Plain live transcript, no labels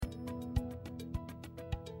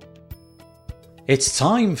It's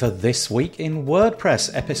time for This Week in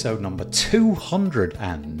WordPress, episode number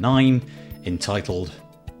 209, entitled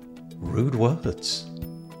Rude Words.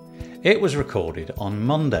 It was recorded on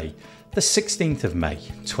Monday, the 16th of May,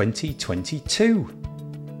 2022.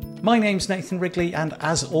 My name's Nathan Wrigley, and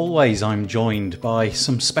as always, I'm joined by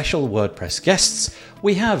some special WordPress guests.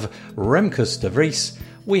 We have Remkus de Vries,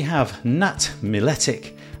 we have Nat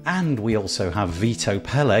Miletic, and we also have Vito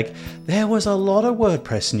Peleg. There was a lot of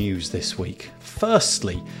WordPress news this week.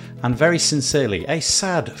 Firstly, and very sincerely, a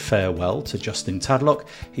sad farewell to Justin Tadlock.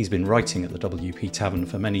 He's been writing at the WP Tavern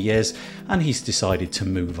for many years, and he's decided to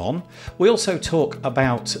move on. We also talk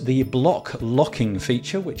about the block locking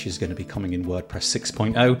feature, which is going to be coming in WordPress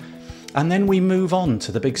 6.0. And then we move on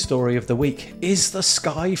to the big story of the week. Is the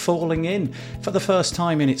sky falling in? For the first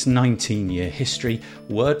time in its 19-year history,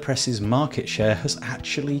 WordPress's market share has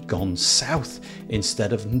actually gone south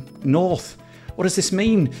instead of north. What does this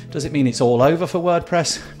mean? Does it mean it's all over for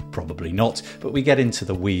WordPress? Probably not, but we get into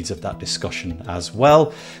the weeds of that discussion as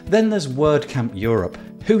well. Then there's WordCamp Europe.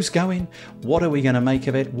 Who's going? What are we going to make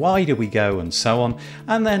of it? Why do we go? And so on.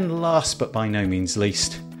 And then last but by no means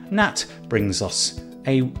least, Nat brings us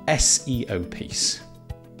a SEO piece.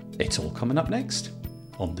 It's all coming up next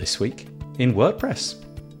on This Week in WordPress.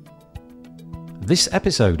 This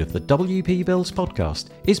episode of the WP Builds podcast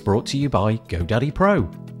is brought to you by GoDaddy Pro,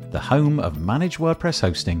 the home of managed WordPress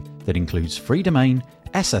hosting that includes free domain,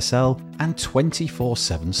 SSL, and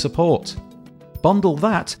 24/7 support. Bundle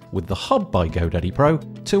that with the Hub by GoDaddy Pro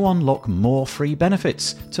to unlock more free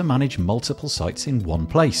benefits to manage multiple sites in one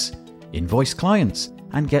place, invoice clients,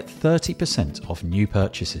 and get 30% off new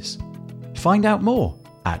purchases. Find out more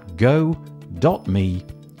at go.me/WP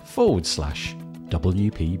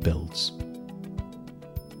Builds.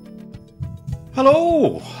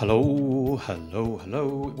 Hello.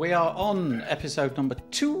 We are on episode number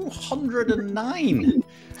 209.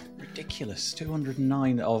 Ridiculous,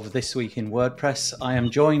 209 of This Week in WordPress. I am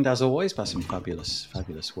joined, as always, by some fabulous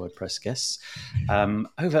WordPress guests.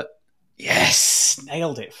 Yes,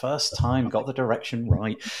 nailed it. First time, got the direction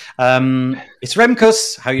right. It's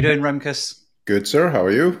Remkus. How are you doing, Remkus? Good, sir. How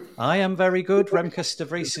are you? I am very good. Remkus de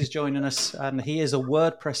Vries is joining us, and he is a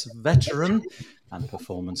WordPress veteran and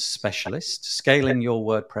performance specialist, scaling your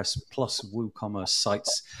WordPress plus WooCommerce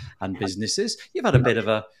sites and businesses. You've had a bit of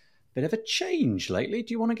a change lately.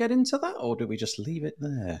 Do you want to get into that, or do we just leave it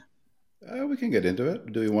there? We can get into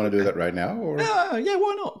it. Do you want to do that right now? Or? Yeah,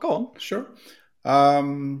 why not? Go on. Sure.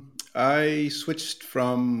 I switched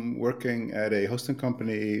from working at a hosting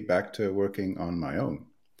company back to working on my own.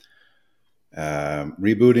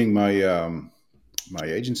 Rebooting my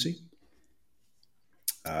agency.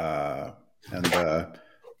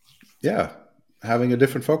 Having a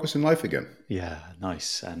different focus in life again. Yeah,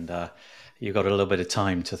 nice. And you got a little bit of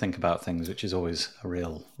time to think about things, which is always a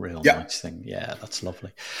real nice thing. Yeah, that's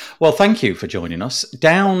lovely. Well, thank you for joining us.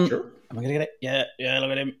 Sure. Am I going to get it? Yeah,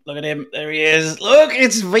 look at him. There he is. Look,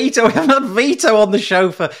 it's Vito. We haven't had Vito on the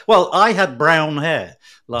show I had brown hair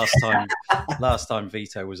last time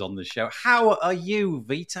Vito was on the show. How are you,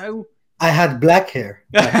 Vito? I had black hair.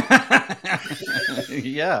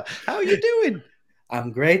 Yeah. How are you doing?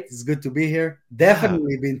 I'm great. It's good to be here.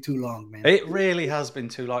 Definitely been too long, man. It really has been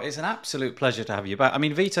too long. It's an absolute pleasure to have you back. I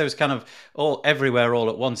mean, Vito's kind of all everywhere all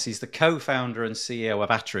at once. He's the co-founder and CEO of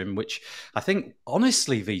Atterim, which I think,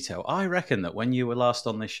 honestly, Vito, I reckon that when you were last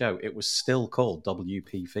on this show, it was still called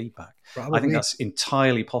WP Feedback. Probably. I think that's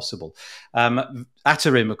entirely possible.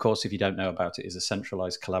 Atterim, of course, if you don't know about it, is a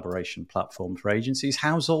centralized collaboration platform for agencies.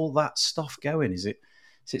 How's all that stuff going? Is it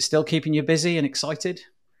still keeping you busy and excited?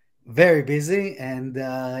 Very busy and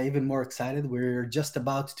even more excited. We're just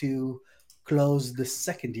about to close the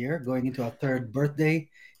second year, going into our third birthday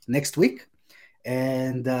next week.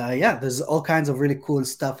 And there's all kinds of really cool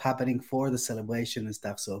stuff happening for the celebration and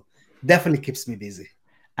stuff. So definitely keeps me busy.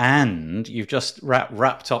 And you've just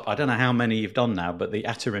wrapped up, I don't know how many you've done now, but the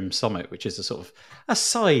Atterim Summit, which is a sort of a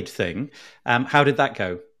side thing. How did that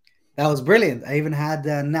go? That was brilliant. I even had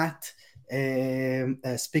Nat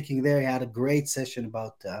speaking there. He had a great session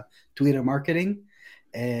about Twitter marketing,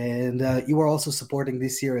 and you were also supporting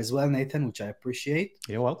this year as well, Nathan, which I appreciate.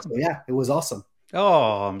 You're welcome. So, yeah, it was awesome.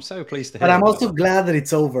 Oh, I'm so pleased to hear. But I'm also glad that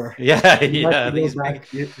it's over. Yeah. You know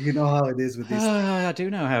how it is with this. I do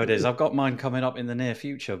know how it is. I've got mine coming up in the near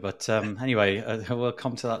future, but anyway, we'll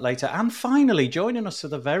come to that later. And finally, joining us for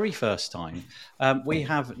the very first time, we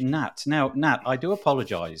have Nat. Now, Nat, I do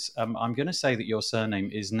apologise. I'm going to say that your surname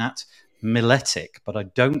is Nat Miletic, but I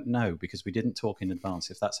don't know because we didn't talk in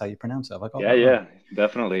advance if that's how you pronounce it. Have I got that right? Yeah,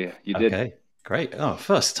 definitely. You did. Okay. Great. Oh,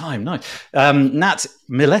 first time. Nice. Nat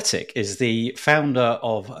Miletic is the founder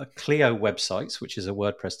of Clio Websites, which is a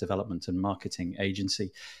WordPress development and marketing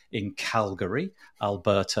agency in Calgary,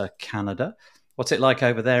 Alberta, Canada. What's it like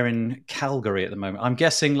over there in Calgary at the moment? I'm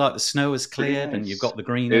guessing like the snow has Pretty cleared and you've nice. got the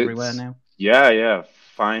green everywhere It's now. yeah.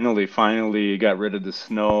 Finally got rid of the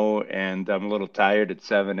snow, and I'm a little tired at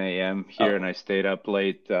 7 a.m. here, and Oh, I stayed up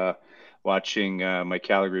late watching my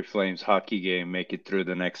Calgary Flames hockey game make it through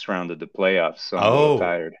the next round of the playoffs. So I'm a little oh.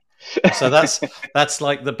 tired. So that's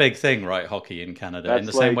like the big thing, right? Hockey in Canada, in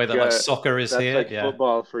the That's same way like that like soccer is that's here. like Yeah.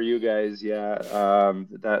 football for you guys. Yeah,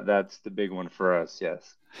 that's the big one for us.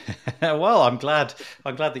 Yes. Well, I'm glad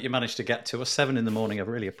that you managed to get to us 7 in the morning. I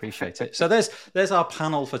really appreciate it. So there's our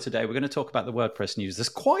panel for today. We're going to talk about the WordPress news. There's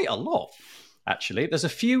quite a lot, actually. There's a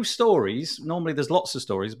few stories. Normally there's lots of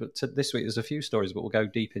stories, but this week there's a few stories, but we'll go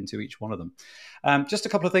deep into each one of them. Just a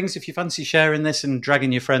couple of things. If you fancy sharing this and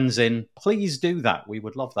dragging your friends in, please do that. We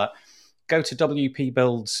would love that. Go to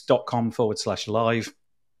wpbuilds.com/live.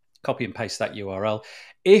 Copy and paste that URL.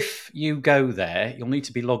 If you go there, you'll need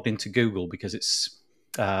to be logged into Google because it's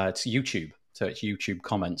YouTube. So it's YouTube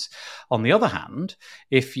comments. On the other hand,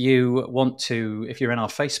 if you're in our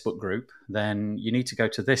Facebook group, then you need to go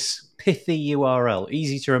to this pithy URL.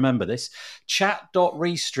 Easy to remember this: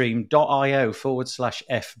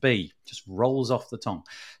 chat.restream.io/FB. Just rolls off the tongue.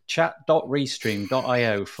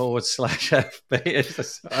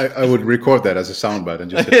 Chat.restream.io/FB. I would record that as a soundbite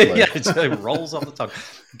and just hit play. Yeah, it rolls off the tongue.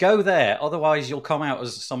 Go there, otherwise you'll come out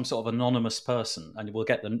as some sort of anonymous person, and we'll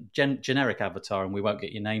get the generic avatar, and we won't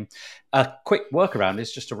get your name. A quick workaround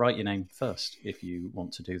is just to write your name first. If you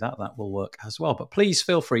want to do that, that will work as well. But please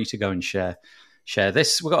feel free to go and share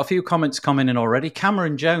this. We've got a few comments coming in already.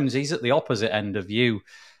 Cameron Jones, he's at the opposite end of you,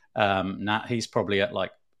 Nat. He's probably at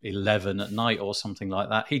like 11 at night or something like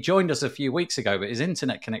that. He joined us a few weeks ago, but his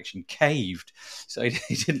internet connection caved, so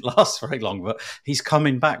he didn't last very long, but he's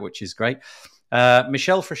coming back, which is great.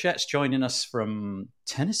 Michelle Frichette's joining us from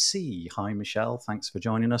Tennessee. Hi, Michelle. Thanks for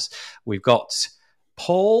joining us. We've got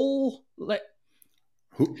Paul.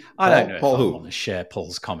 I don't know if I want to share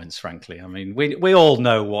Paul's comments, frankly. I mean, we all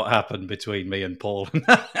know what happened between me and Paul.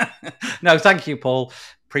 No, thank you, Paul.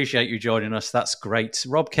 Appreciate you joining us. That's great.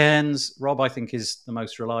 Rob Cairns. Rob, I think, is the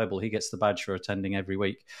most reliable. He gets the badge for attending every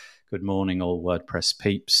week. Good morning, all WordPress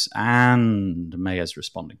peeps. And Maya's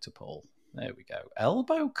responding to Paul. There we go.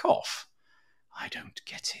 Elbow cough. I don't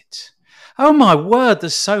get it. Oh, my word.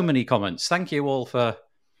 There's so many comments. Thank you all for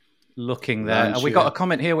looking there. We got a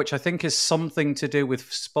comment here, which I think is something to do with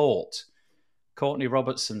sport. Courtney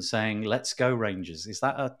Robertson saying, "Let's go Rangers." Is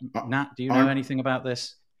that Nat? Do you know anything about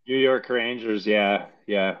this? New York Rangers, yeah.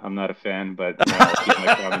 I'm not a fan, but I'll keep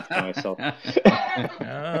my comments to myself.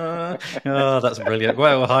 Oh, that's brilliant.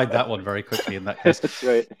 Well, we'll hide that one very quickly in that case. That's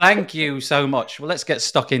right. Thank you so much. Well, let's get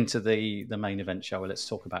stuck into the main event, shall we? Let's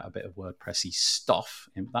talk about a bit of WordPressy stuff.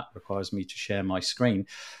 And that requires me to share my screen.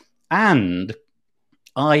 And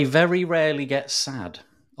I very rarely get sad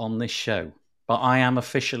on this show, but I am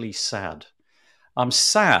officially sad. I'm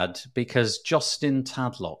sad because Justin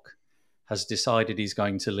Tadlock has decided he's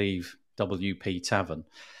going to leave WP Tavern.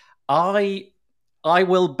 I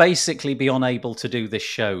will basically be unable to do this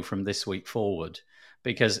show from this week forward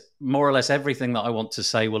because more or less everything that I want to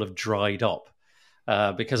say will have dried up.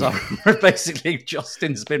 Because basically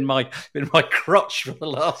Justin's been my crutch for the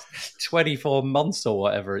last 24 months or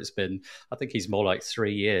whatever it's been. I think he's more like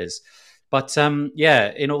 3 years. But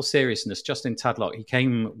in all seriousness, Justin Tadlock, he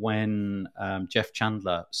came when Jeff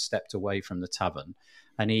Chandler stepped away from the tavern,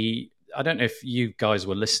 and I don't know if you guys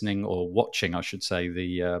were listening or watching, I should say,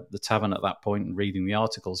 the tavern at that point and reading the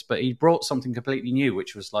articles, but he brought something completely new,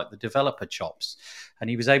 which was like the developer chops. And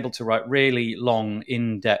he was able to write really long,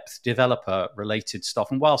 in-depth developer-related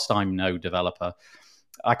stuff. And whilst I'm no developer,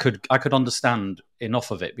 I could understand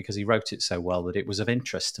enough of it because he wrote it so well that it was of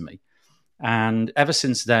interest to me. And ever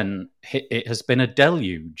since then, it has been a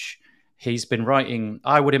deluge. He's been writing,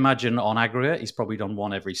 I would imagine, on aggregate, he's probably done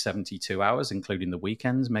one every 72 hours, including the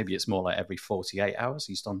weekends. Maybe it's more like every 48 hours.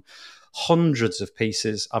 He's done hundreds of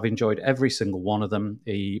pieces. I've enjoyed every single one of them.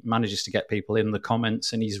 He manages to get people in the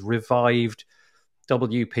comments, and he's revived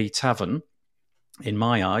WP Tavern, in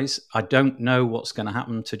my eyes. I don't know what's going to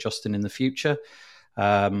happen to Justin in the future,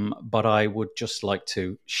 but I would just like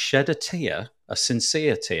to shed a tear, a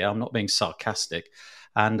sincere tear. I'm not being sarcastic.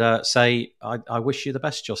 And say, I wish you the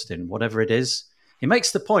best, Justin, whatever it is. He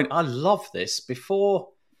makes the point. I love this. Before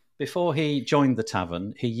he joined the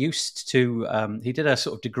tavern, he used to, he did a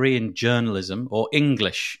sort of degree in journalism or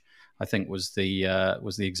English, I think was the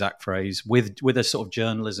exact phrase, with a sort of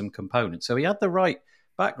journalism component. So he had the right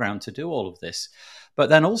background to do all of this. But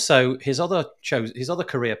then also his other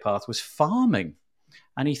career path was farming.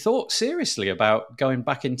 And he thought seriously about going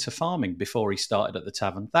back into farming before he started at the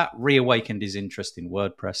tavern. That reawakened his interest in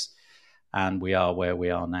WordPress, and we are where we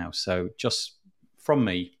are now. So just from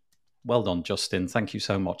me, well done, Justin. Thank you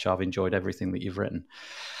so much. I've enjoyed everything that you've written.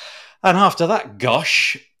 And after that,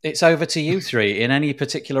 gosh, it's over to you three in any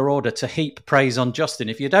particular order to heap praise on Justin.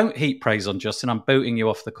 If you don't heap praise on Justin, I'm booting you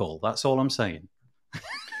off the call. That's all I'm saying.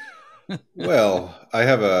 Well, I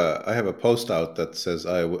have a post out that says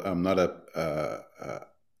I'm not a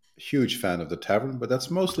huge fan of the tavern, but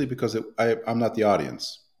that's mostly because I'm not the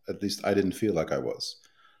audience. At least I didn't feel like I was.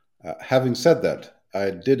 Having said that, I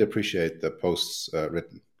did appreciate the posts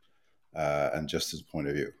written and Justin's point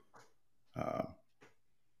of view.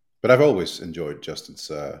 But I've always enjoyed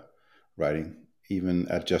Justin's writing, even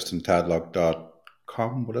at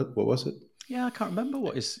justintadlock.com. What was it? Yeah, I can't remember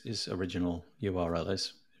what his original URL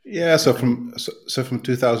is. Yeah, so from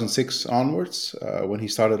 2006 onwards, when he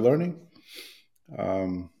started learning,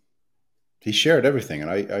 he shared everything,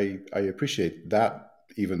 and I appreciate that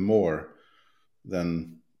even more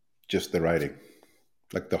than just the writing.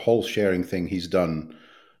 Like the whole sharing thing he's done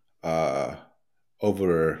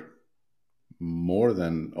over more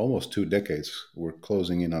than almost 2 decades. We're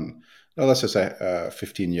closing in on, no, let's just say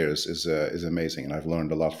 15 years is amazing, and I've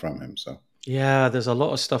learned a lot from him. So. Yeah, there's a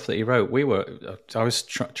lot of stuff that he wrote. I was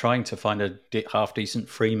trying to find a half decent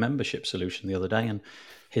free membership solution the other day, and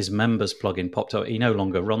his members plugin popped up. He no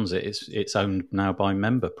longer runs it. It's owned now by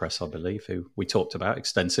MemberPress, I believe, who we talked about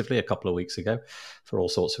extensively a couple of weeks ago for all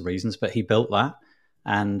sorts of reasons. But he built that,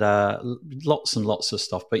 and lots and lots of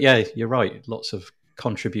stuff. But yeah, you're right. Lots of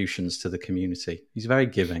contributions to the community. He's very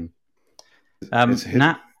giving.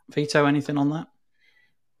 Nat, Vito, anything on that?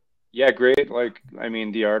 Yeah, great. Like, I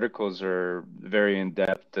mean, the articles are very in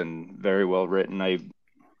depth and very well written. I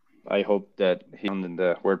hope that he's in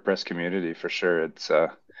the WordPress community for sure.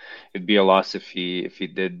 It'd be a loss if he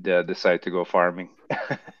did decide to go farming.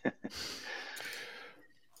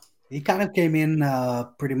 He kind of came in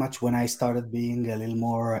pretty much when I started being a little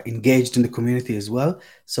more engaged in the community as well.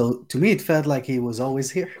 So to me, it felt like he was always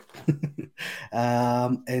here.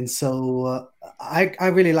 And so I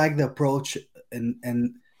really like the approach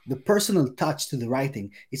and the personal touch to the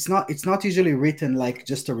writing. It's not usually written like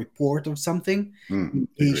just a report or something.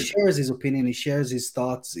 He shares his opinion. He shares his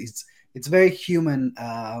thoughts. It's very human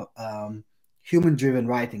driven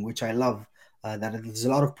writing, which I love. That there's a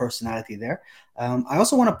lot of personality there. I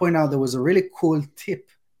also want to point out there was a really cool tip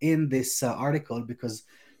in this article, because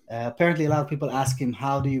apparently a lot of people ask him,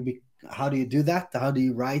 how do you do that? How do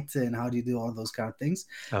you write, and how do you do all those kind of things?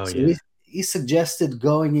 Oh, so yeah. he suggested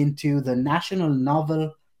going into the National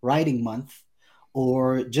Novel Writing Month,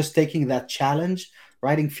 or just taking that challenge,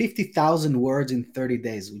 writing 50,000 words in 30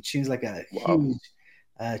 days, which seems like a huge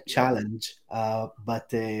challenge.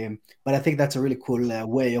 But I think that's a really cool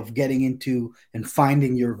way of getting into and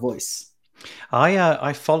finding your voice.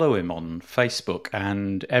 I follow him on Facebook,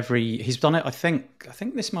 and he's done it. I think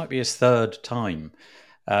this might be his third time.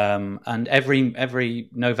 And every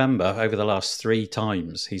November over the last 3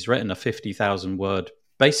 times, he's written a 50,000 word,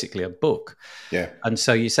 basically a book. Yeah. And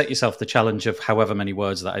so you set yourself the challenge of however many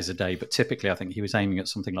words that is a day. But typically, I think he was aiming at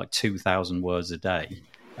something like 2,000 words a day.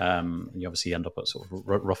 You obviously end up at sort of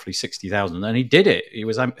roughly 60,000. And he did it. He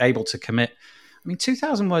was able to commit. I mean,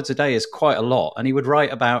 2,000 words a day is quite a lot. And he would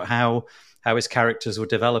write about how his characters were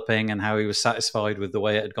developing and how he was satisfied with the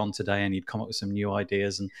way it had gone today. And he'd come up with some new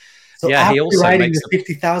ideas. And so yeah, he also writing the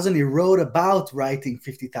 50,000, he wrote about writing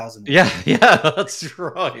 50,000. Yeah, that's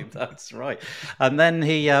right. And then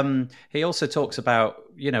he also talks about,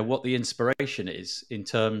 what the inspiration is in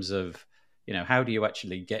terms of, how do you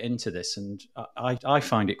actually get into this? And I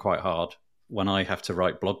find it quite hard when I have to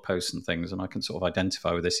write blog posts and things, and I can sort of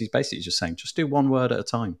identify with this. He's basically just saying, just do one word at a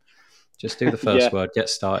time. Just do the first word, get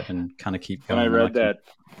started, and kind of keep going. When I read that,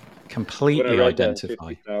 completely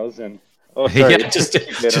identify. 50,000. Oh, sorry. Yeah, just do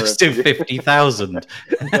 50,000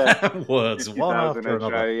 words, 50, one after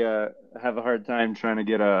another. I have a hard time trying to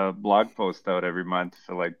get a blog post out every month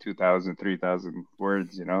for like 2,000, 3,000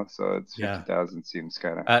 words, So it's 50,000 seems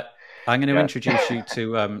kind of... I'm going to introduce you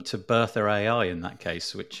to Bertha AI in that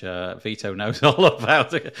case, which Vito knows all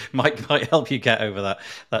about. It might help you get over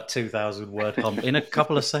that 2,000 word hump in a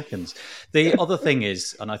couple of seconds. The other thing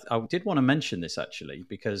is, and I did want to mention this actually,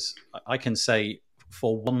 because I can say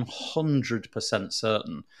for 100%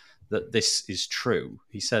 certain that this is true.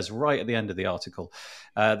 He says right at the end of the article,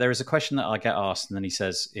 there is a question that I get asked, and then he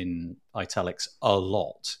says in italics, a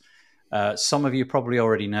lot. Some of you probably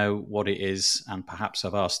already know what it is, and perhaps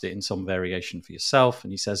have asked it in some variation for yourself.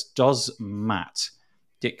 And he says, does Matt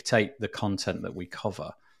dictate the content that we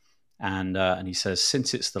cover. And he says,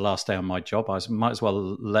 since it's the last day on my job, I might as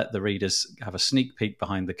well let the readers have a sneak peek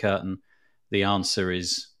behind the curtain. The answer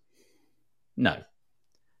is no,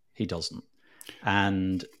 he doesn't.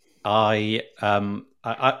 And I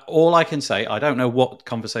all I can say, I don't know what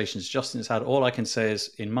conversations Justin's had. All I can say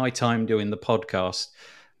is, in my time doing the podcast,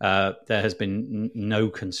 there has been no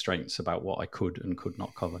constraints about what I could and could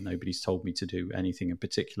not cover. Nobody's told me to do anything in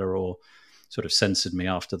particular or sort of censored me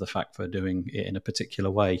after the fact for doing it in a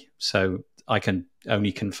particular way. So I can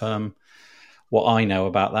only confirm what I know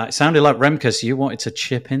about that. It sounded like Remkus, you wanted to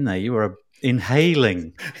chip in there. You were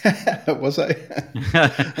inhaling. Was I?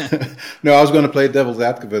 No, I was going to play devil's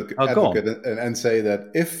advocate, and say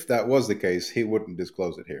that if that was the case, he wouldn't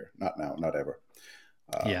disclose it here. Not now, not ever.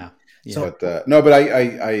 Yeah. But no, but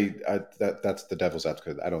I that's the devil's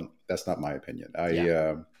advocate. That's not my opinion.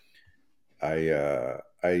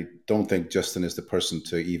 I don't think Justin is the person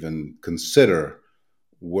to even consider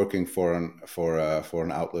working for an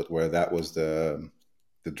outlet where that was the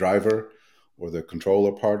driver or the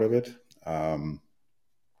controller part of it.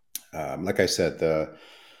 Like I said, the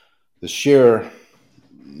sheer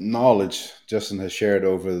knowledge Justin has shared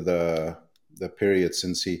over the period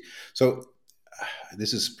since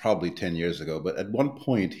this is probably 10 years ago, but at one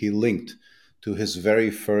point he linked to his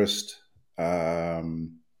very first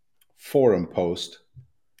forum post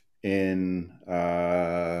in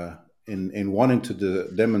wanting to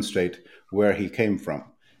demonstrate where he came from.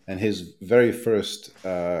 And his very first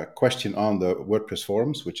question on the WordPress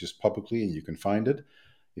forums, which is publicly, and you can find it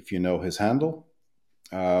if you know his handle,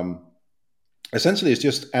 essentially is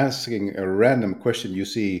just asking a random question you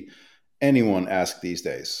see anyone ask these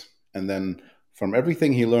days. And then from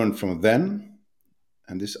everything he learned from then,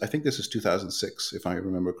 and I think this is 2006, if I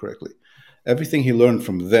remember correctly, everything he learned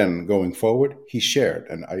from then going forward, he shared.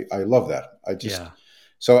 And I love that.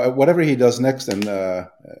 So whatever he does next, and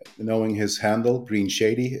knowing his handle, Green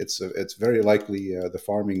Shady, it's very likely the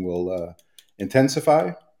farming will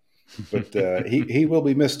intensify. But he will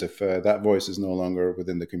be missed if that voice is no longer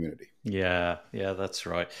within the community. Yeah, that's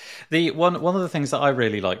right. The one of the things that I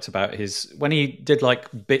really liked about when he did like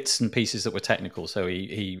bits and pieces that were technical, so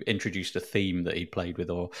he introduced a theme that he played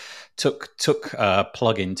with, or took a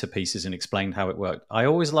plugin to pieces and explained how it worked. I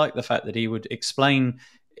always liked the fact that he would explain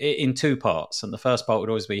it in two parts, and the first part would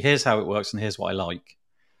always be, here's how it works and here's what I like,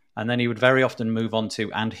 and then he would very often move on to,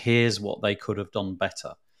 and here's what they could have done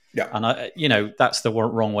better. Yeah, and that's the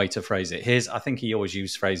wrong way to phrase it. I think he always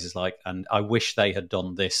used phrases like, and I wish they had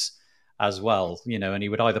done this as well, and he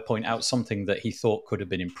would either point out something that he thought could have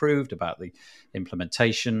been improved about the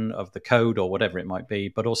implementation of the code or whatever it might be,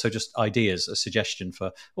 but also just ideas, a suggestion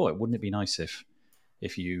for, wouldn't it be nice if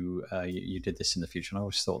you did this in the future? And I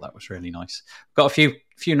always thought that was really nice. Got a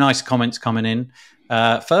few nice comments coming in.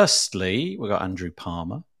 Firstly, we've got Andrew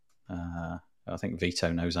Palmer. I think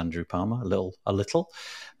Vito knows Andrew Palmer a little.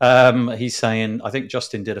 He's saying, I think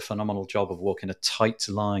Justin did a phenomenal job of walking a tight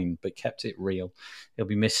line, but kept it real. He'll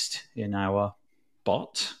be missed in our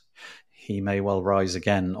bot. He may well rise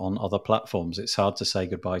again on other platforms. It's hard to say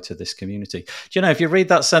goodbye to this community. Do you know, if you read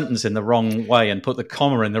that sentence in the wrong way and put the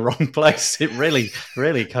comma in the wrong place, it really,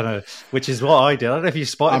 really kind of, which is what I did. I don't know if you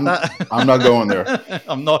spotted that. I'm not going there.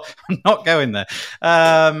 I'm not going there.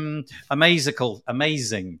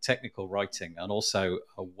 Amazing technical writing, and also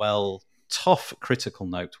a tough critical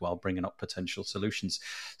note while bringing up potential solutions,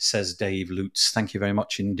 says Dave Lutz. Thank you very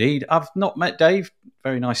much indeed. I've not met Dave.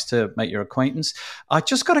 Very nice to make your acquaintance. I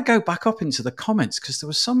just got to go back up into the comments because there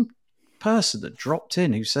was some person that dropped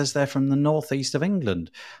in who says they're from the northeast of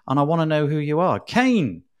England, and I want to know who you are.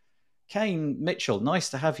 Kane Mitchell, nice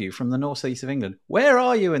to have you from the northeast of England. Where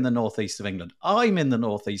are you in the northeast of England? I'm in the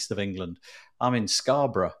northeast of England. I'm in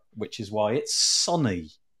Scarborough, which is why it's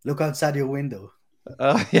sunny. Look outside your window.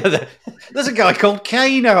 There's a guy called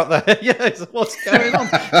Kane out there. What's going on?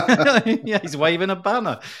 He's waving a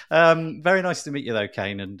banner. Very nice to meet you, though,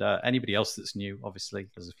 Kane, and anybody else that's new. Obviously,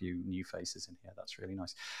 there's a few new faces in here. That's really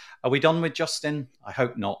nice. Are we done with Justin? I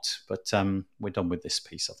hope not, but we're done with this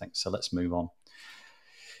piece, I think. So let's move on.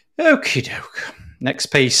 Okie doke. Next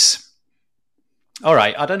piece. All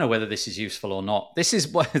right, I don't know whether this is useful or not. This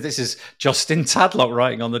is Justin Tadlock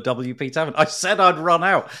writing on the WP Tavern. I said I'd run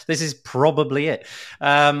out. This is probably it.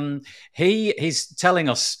 He's telling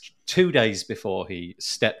us 2 days before he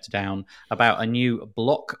stepped down about a new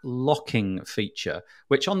block locking feature,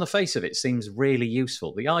 which on the face of it seems really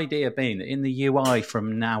useful. The idea being that in the UI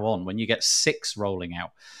from now on, when you get 6 rolling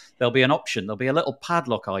out, there'll be an option. There'll be a little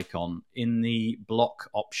padlock icon in the block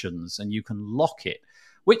options, and you can lock it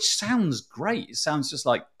which sounds great. It sounds just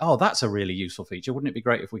like, oh, that's a really useful feature. Wouldn't it be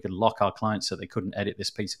great if we could lock our clients so they couldn't edit this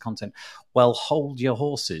piece of content? Well, hold your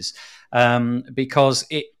horses, because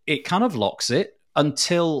it kind of locks it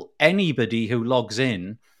until anybody who logs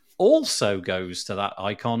in also goes to that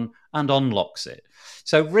icon and unlocks it.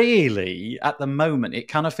 So really, at the moment, it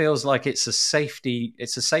kind of feels like it's a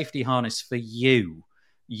safety harness for you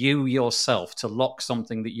yourself, to lock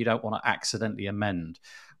something that you don't want to accidentally amend.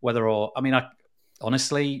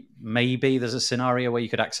 Honestly, maybe there's a scenario where you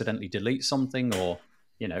could accidentally delete something, or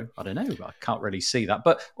I don't know. I can't really see that.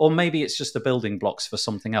 Or maybe it's just the building blocks for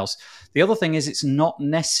something else. The other thing is it's not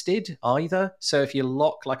nested either. So if you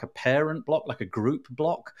lock like a parent block, like a group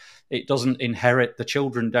block, it doesn't inherit, the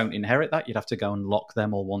children don't inherit that. You'd have to go and lock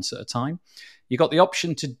them all once at a time. You got the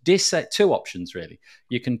option to two options really.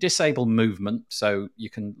 You can disable movement, so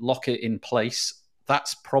you can lock it in place.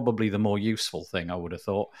 That's probably the more useful thing, I would have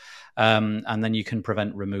thought. And then you can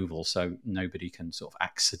prevent removal, so nobody can sort of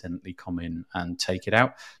accidentally come in and take it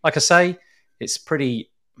out. Like I say, it's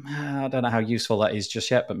pretty, I don't know how useful that is just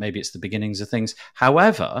yet, but maybe it's the beginnings of things.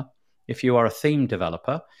 However, if you are a theme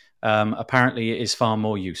developer, apparently it is far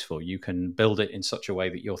more useful. You can build it in such a way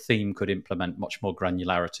that your theme could implement much more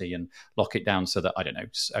granularity and lock it down so that, I don't know,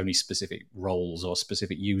 only specific roles or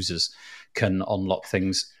specific users can unlock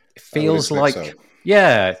things. It feels like so.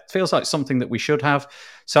 Yeah, it feels like something that we should have.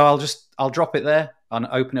 So I'll drop it there and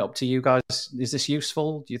open it up to you guys. Is this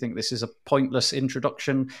useful? Do you think this is a pointless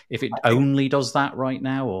introduction if it only does that right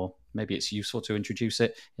now, or maybe it's useful to introduce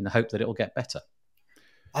it in the hope that it'll get better?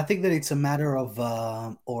 I think that it's a matter of,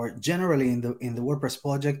 or generally in the WordPress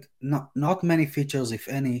project, not many features, if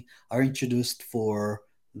any, are introduced for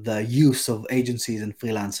the use of agencies and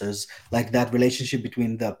freelancers, like that relationship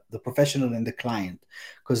between the professional and the client,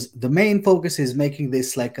 because the main focus is making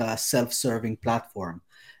this like a self-serving platform.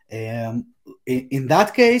 In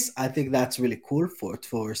that case, I think that's really cool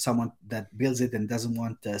for someone that builds it and doesn't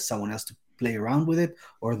want someone else to play around with it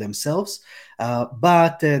or themselves.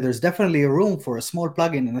 But there's definitely a room for a small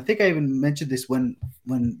plugin, and I think I even mentioned this when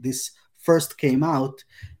this first came out,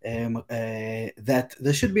 that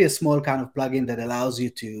there should be a small kind of plugin that allows you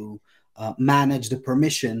to manage the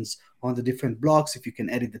permissions on the different blocks. If you can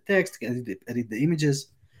edit the text, edit the images.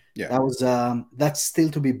 Yeah, that was that's still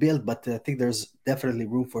to be built, but I think there's definitely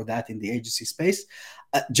room for that in the agency space.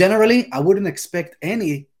 Generally, I wouldn't expect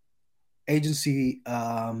any agency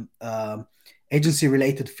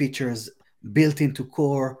related features built into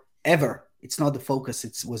core ever. It's not the focus.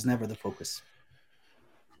 It was never the focus.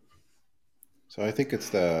 So I think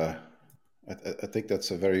I think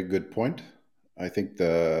that's a very good point. I think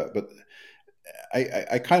but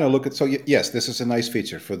I kind of look at, so yes, this is a nice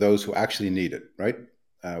feature for those who actually need it, right?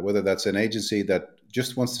 Whether that's an agency that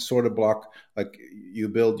just wants to sort a block, like you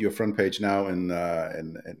build your front page now in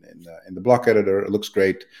the block editor, it looks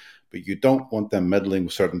great, but you don't want them meddling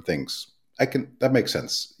with certain things. That makes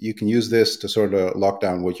sense. You can use this to sort of lock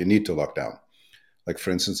down what you need to lock down. Like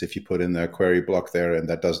for instance, if you put in a query block there and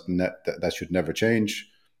that should never change,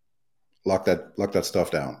 lock that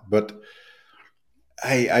stuff down. But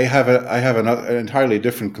I have an entirely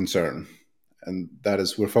different concern, and that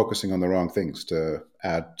is we're focusing on the wrong things to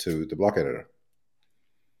add to the block editor.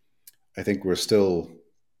 I think we're still,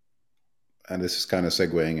 and this is kind of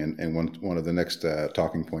segueing in one of the next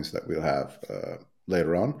talking points that we'll have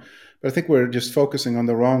later on, but I think we're just focusing on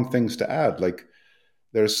the wrong things to add. Like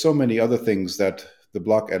there's so many other things that the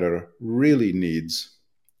block editor really needs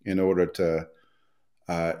in order to,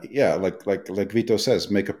 like Vito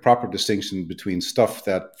says, make a proper distinction between stuff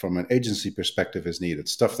that from an agency perspective is needed,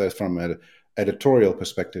 stuff that from an editorial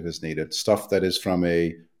perspective is needed, stuff that is from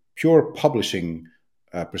a pure publishing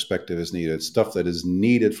perspective is needed, stuff that is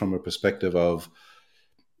needed from a perspective of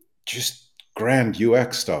just grand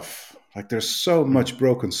UX stuff. Like there's so much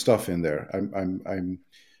broken stuff in there.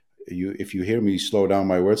 If you hear me slow down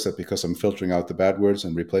my words, that's because I'm filtering out the bad words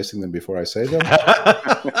and replacing them before I say them,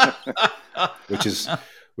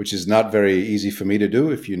 which is not very easy for me to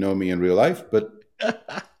do if you know me in real life. But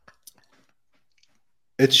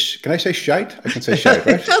can I say shite? I can say shite,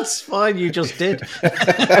 right? That's fine. You just did.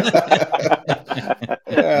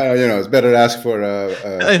 It's better to ask for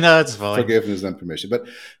no, it's fine. Forgiveness than permission.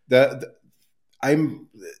 But I'm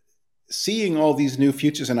seeing all these new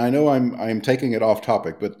features, and I know I'm taking it off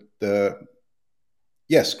topic, but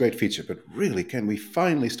yes, great feature. But really, can we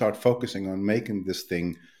finally start focusing on making this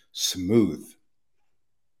thing smooth?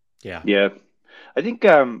 Yeah. I think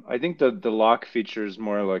the lock feature is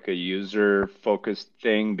more like a user focused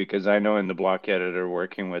thing, because I know in the block editor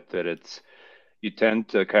working with it, you tend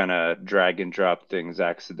to kind of drag and drop things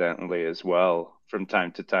accidentally as well from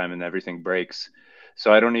time to time, and everything breaks.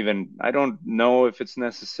 So I don't know if it's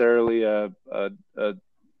necessarily a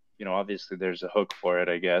obviously there's a hook for it,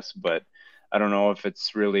 I guess, but I don't know if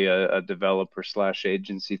it's really a developer slash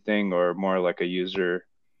agency thing or more like a user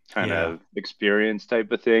kind Yeah. of experience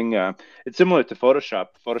type of thing. It's similar to Photoshop.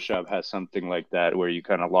 Photoshop has something like that where you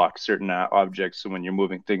kind of lock certain objects, so when you're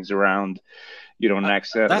moving things around, you don't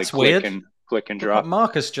accidentally That's weird. click and Look what drop.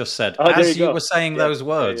 Marcus just said. Oh, there As you you go. were saying Yeah, those yeah,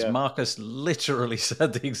 words, yeah. Marcus literally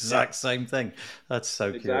said the exact same thing. That's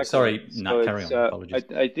so curious. Exactly. Sorry, Nat, So carry it's on. Apologies.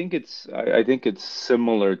 I think it's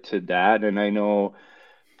similar to that, and I know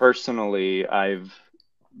personally I've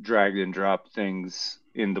dragged and dropped things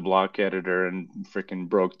in the block editor and freaking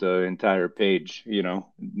broke the entire page,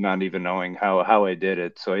 not even knowing how I did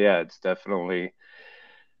it. So yeah, it's definitely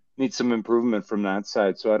needs some improvement from that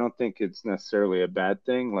side. So I don't think it's necessarily a bad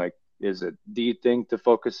thing. Like, is it the thing to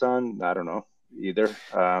focus on? I don't know either.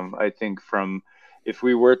 I think from if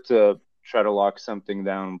we were to try to lock something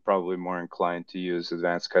down, I'm probably more inclined to use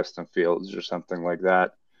advanced custom fields or something like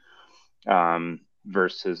that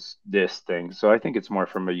versus this thing. So I think it's more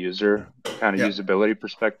from a user kind of usability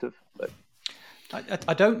perspective. But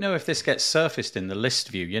I don't know if this gets surfaced in the list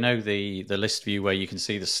view. The list view where you can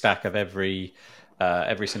see the stack of every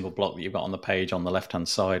single block that you've got on the page on the left-hand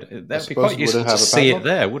side. That would be quite useful to see it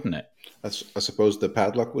there, wouldn't it? I suppose the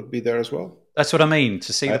padlock would be there as well. That's what I mean,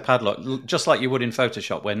 to see the padlock, just like you would in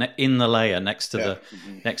Photoshop, where in the layer next to the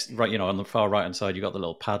next, right, on the far right hand side, you got the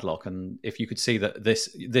little padlock, and if you could see that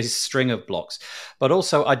this string of blocks, but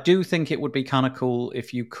also I do think it would be kind of cool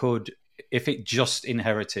if it just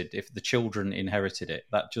inherited, if the children inherited it.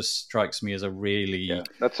 That just strikes me as a really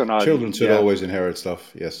that's an odd. Children should always inherit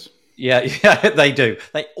stuff. Yes. Yeah, they do.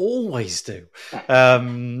 They always do.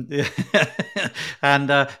 And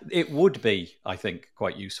it would be, I think,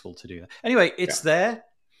 quite useful to do that. Anyway, it's there.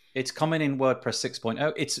 It's coming in WordPress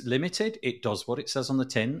 6.0. It's limited. It does what it says on the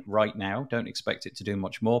tin right now. Don't expect it to do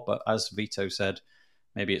much more. But as Vito said,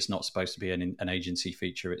 maybe it's not supposed to be an agency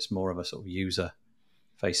feature. It's more of a sort of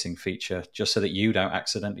user-facing feature, just so that you don't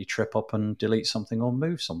accidentally trip up and delete something or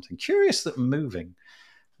move something. Curious that moving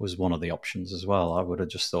was one of the options as well. I would have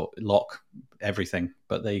just thought lock everything,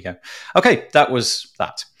 but there you go. Okay, that was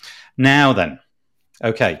that. Now then,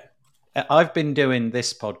 okay, I've been doing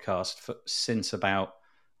this podcast since about,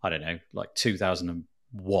 I don't know, like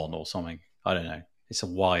 2001 or something. I don't know. It's a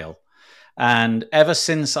while. And ever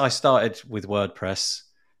since I started with WordPress,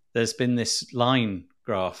 there's been this line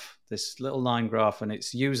graph, this little line graph, and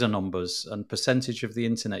it's user numbers and percentage of the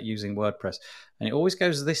internet using WordPress. And it always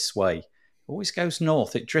goes this way. Always goes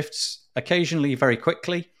north. It drifts occasionally very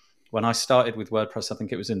quickly. When I started with WordPress, I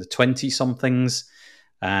think it was in the 20-somethings.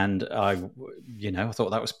 And I thought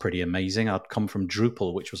that was pretty amazing. I'd come from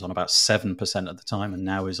Drupal, which was on about 7% at the time, and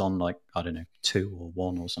now is on 2 or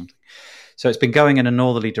 1 or something. So it's been going in a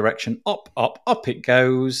northerly direction. Up, up, up it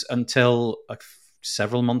goes until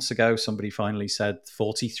several months ago, somebody finally said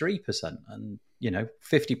 43%. And,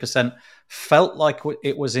 50% felt like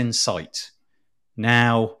it was in sight.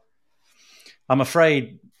 Now, I'm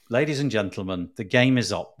afraid, ladies and gentlemen, the game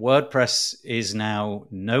is up. WordPress is now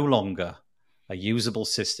no longer a usable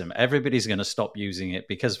system. Everybody's going to stop using it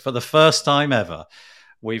because for the first time ever,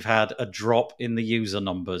 we've had a drop in the user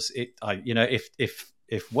numbers. If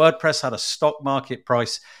WordPress had a stock market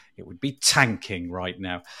price, it would be tanking right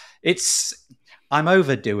now. I'm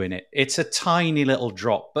overdoing it. It's a tiny little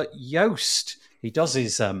drop, but Yoast, he does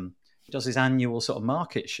his annual sort of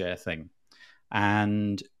market share thing,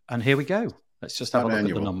 and here we go. Let's just have a look at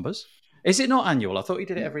the numbers. Is it not annual? I thought he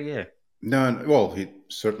did it every year. No, well, he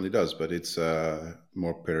certainly does, but it's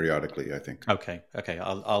more periodically, I think. Okay.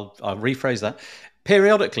 I'll rephrase that.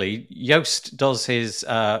 Periodically, Yoast does his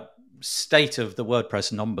state of the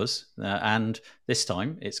WordPress numbers, and this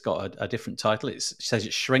time it's got a different title. It says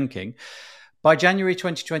it's shrinking. By January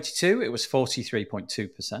 2022, it was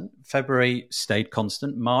 43.2%. February stayed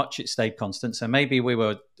constant. March, it stayed constant. So maybe we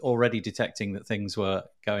were already detecting that things were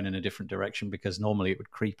going in a different direction because normally it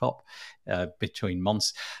would creep up between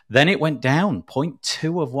months. Then it went down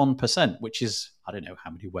 0.2%, which is, I don't know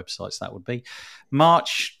how many websites that would be.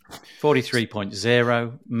 March,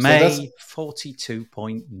 43.0. May,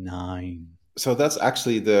 42.9. So that's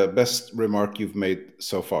actually the best remark you've made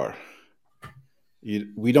so far.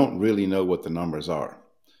 We don't really know what the numbers are,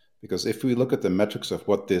 because if we look at the metrics of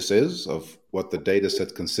what this is, of what the data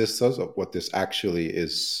set consists of what this actually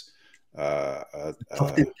is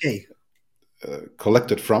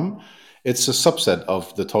collected from, it's a subset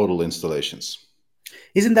of the total installations.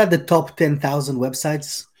 Isn't that the top 10,000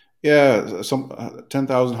 websites? Yeah, some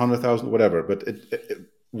 10,000, 100,000, whatever. But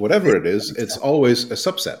whatever it is, it's always a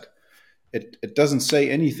subset. It doesn't say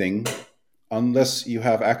anything unless you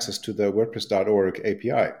have access to the WordPress.org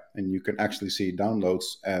API, and you can actually see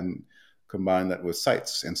downloads and combine that with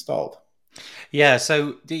sites installed. Yeah,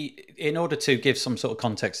 so in order to give some sort of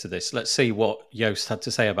context to this, let's see what Joost had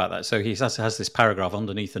to say about that. So he has this paragraph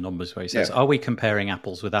underneath the numbers where he says, are we comparing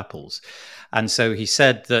apples with apples? And so he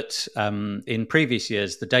said that in previous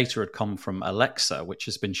years, the data had come from Alexa, which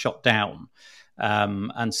has been shut down.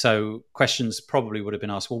 And so questions probably would have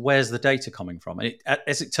been asked, well, where's the data coming from? And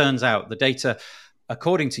as it turns out, the data,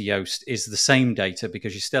 according to Joost, is the same data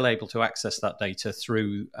because you're still able to access that data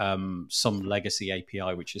through some legacy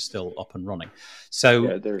API, which is still up and running.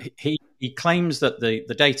 So he claims that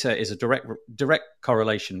the data is a direct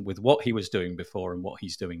correlation with what he was doing before and what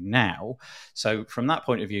he's doing now. So from that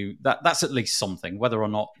point of view, that's at least something, whether or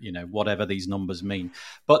not, whatever these numbers mean.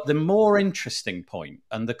 But the more interesting point,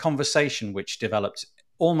 and the conversation which developed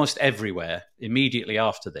almost everywhere immediately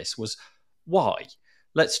after this, was why?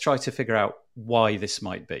 Let's try to figure out why this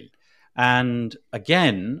might be. And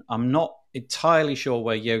again, I'm not entirely sure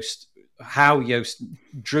how Joost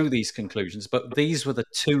drew these conclusions, but these were the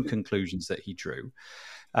two conclusions that he drew.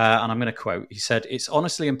 And I'm going to quote. He said, "It's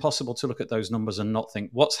honestly impossible to look at those numbers and not think,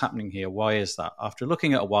 what's happening here? Why is that? After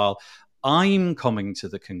looking at a while, I'm coming to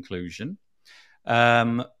the conclusion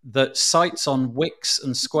that sites on Wix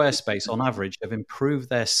and Squarespace on average have improved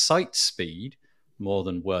their site speed more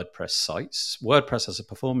than WordPress sites. WordPress has a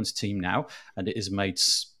performance team now, and it has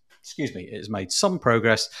made some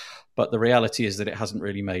progress, but the reality is that it hasn't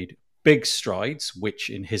really made big strides,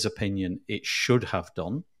 which in his opinion it should have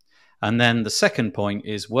done." And then the second point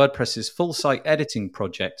is WordPress's full site editing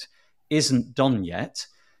project isn't done yet.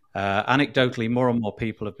 Anecdotally, more and more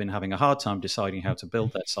people have been having a hard time deciding how to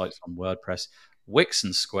build their sites on WordPress. Wix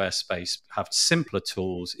and Squarespace have simpler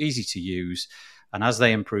tools, easy to use, and as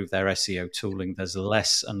they improve their SEO tooling, there's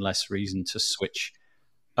less and less reason to switch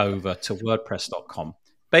over to WordPress.com.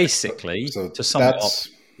 Basically, to sum it up,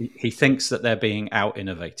 he thinks that they're being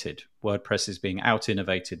out-innovated. WordPress is being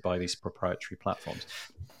out-innovated by these proprietary platforms.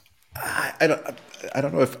 I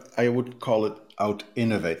don't know if I would call it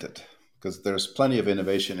out-innovated, because there's plenty of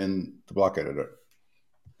innovation in the block editor,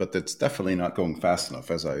 but it's definitely not going fast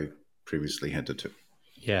enough, as I previously hinted to.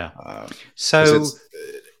 Yeah. So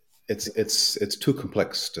it's too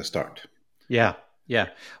complex to start. Yeah.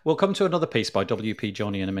 We'll come to another piece by WP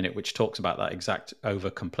Johnny in a minute, which talks about that exact over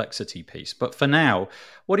complexity piece. But for now,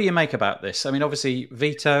 what do you make about this? I mean, obviously,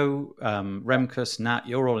 Vito, Remkus, Nat,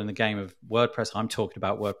 you're all in the game of WordPress. I'm talking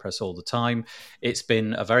about WordPress all the time. It's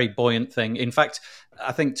been a very buoyant thing. In fact,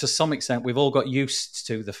 I think to some extent, we've all got used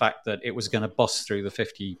to the fact that it was going to bust through the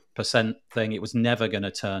 50% thing. It was never going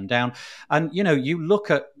to turn down. And, you look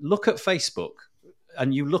at Facebook,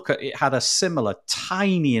 and you look at it, had a similar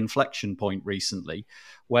tiny inflection point recently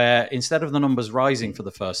where instead of the numbers rising for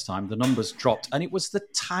the first time, the numbers dropped, and it was the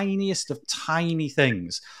tiniest of tiny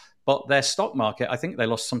things. But their stock market, I think they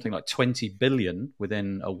lost something like 20 billion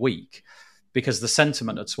within a week because the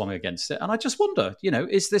sentiment had swung against it. And I just wonder,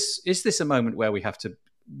 is this a moment where we have to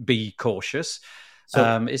be cautious?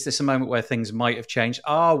 Is this a moment where things might have changed?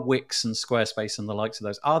 Are Wix and Squarespace and the likes of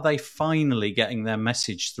those, are they finally getting their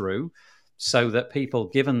message through? So that people,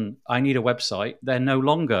 given I need a website, they're no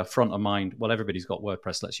longer front of mind. Well, everybody's got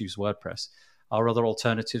WordPress. Let's use WordPress. Are other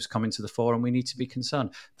alternatives coming to the fore, and we need to be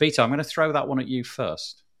concerned? Vito, I'm going to throw that one at you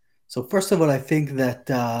first. So first of all, I think that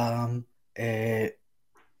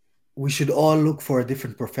we should all look for a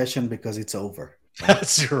different profession because it's over. Right?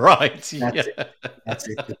 That's right. That's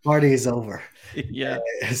it. The party is over. Yeah.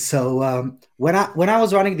 So when I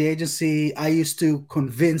was running the agency, I used to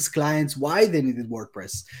convince clients why they needed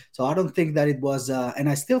WordPress. So I don't think that it was, and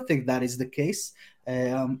I still think that is the case.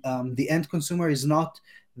 The end consumer is not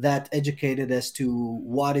that educated as to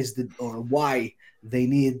what is why they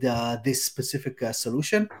need this specific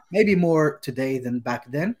solution. Maybe more today than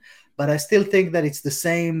back then, but I still think that it's the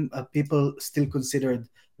same. People still considered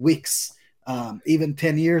Wix even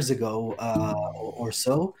 10 years ago or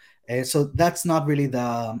so. So that's not really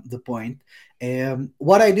the point.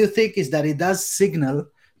 What I do think is that it does signal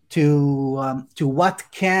to what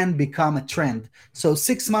can become a trend. So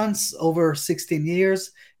 6 months over 16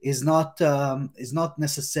 years is not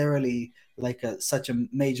necessarily like such a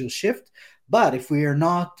major shift. But if we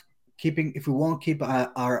won't keep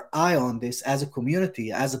our eye on this as a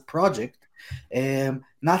community, as a project,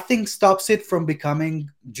 nothing stops it from becoming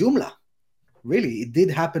Joomla. Really, it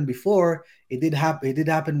did happen before. It did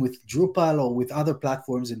happen with Drupal or with other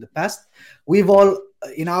platforms in the past.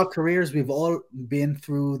 In our careers, we've all been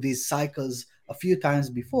through these cycles a few times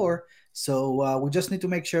before. So we just need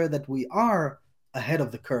to make sure that we are ahead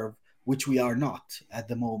of the curve, which we are not at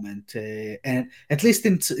the moment. And at least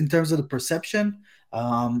in terms of the perception,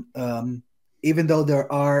 um, um, even though there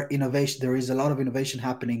is a lot of innovation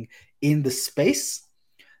happening in the space,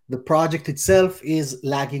 the project itself is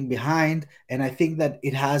lagging behind, and I think that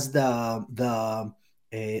it has the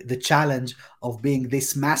challenge of being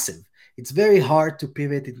this massive. It's very hard to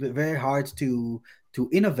pivot. It's very hard to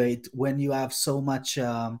innovate when you have so many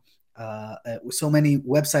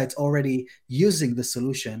websites already using the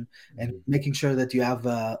solution, and making sure that you have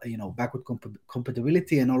backward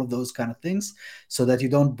compatibility and all of those kind of things, so that you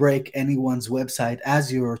don't break anyone's website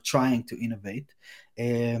as you're trying to innovate.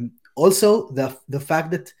 Also, the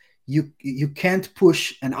fact that you can't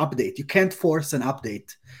push an update, you can't force an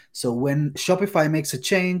update. So when Shopify makes a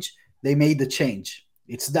change, they made the change.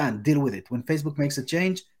 It's done. Deal with it. When Facebook makes a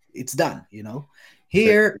change, it's done.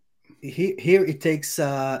 Here it takes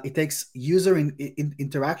user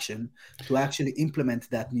interaction to actually implement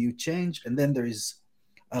that new change, and then there is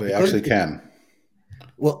They actually can.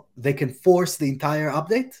 Well, they can force the entire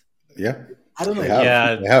update. Yeah. I don't know.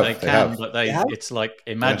 They can, but have? it's like,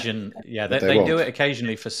 imagine, But they won't. do it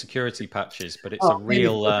occasionally for security patches, but it's a Maybe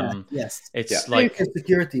real, for that, yes. it's Maybe like for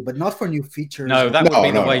security, but not for new features. no, that would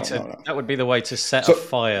be the way to no. that would be the way to set a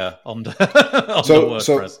fire on the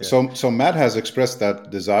WordPress. So Matt has expressed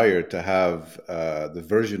that desire to have the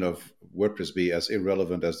version of WordPress be as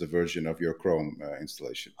irrelevant as the version of your Chrome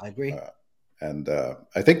installation. I agree. And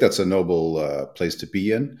I think that's a noble place to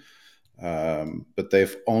be in. But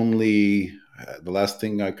they've only, the last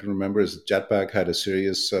thing I can remember is Jetpack had a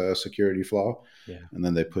serious security flaw. Yeah. And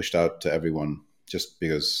then they pushed out to everyone just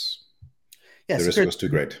because the risk was too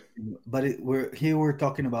great. But we're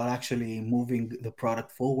talking about actually moving the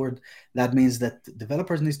product forward. That means that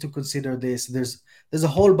developers need to consider this. There's a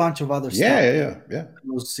whole bunch of other stuff. Yeah.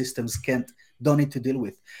 Those systems don't need to deal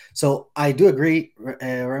with. So I do agree,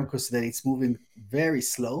 Remkus, that it's moving very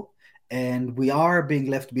slow, and we are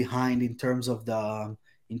being left behind in terms of the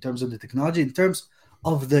technology, in terms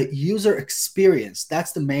of the user experience.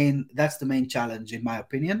 That's the main challenge, in my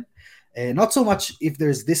opinion. Not so much if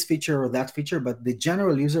there's this feature or that feature, but the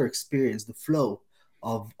general user experience, the flow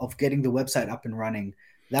of getting the website up and running,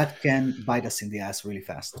 that can bite us in the ass really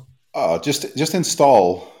fast. Just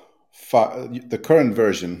install the current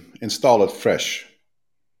version, install it fresh,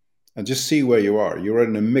 and just see where you are. You're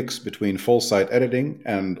in a mix between full site editing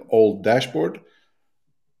and old dashboard,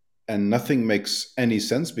 and nothing makes any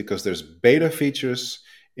sense because there's beta features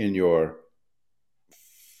in your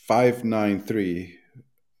 593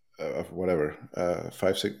 whatever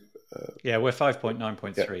 5.6. We're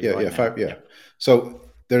 5.9.3. Yeah. So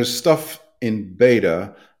there's stuff in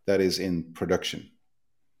beta that is in production.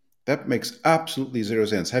 That makes absolutely zero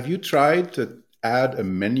sense. Have you tried to add a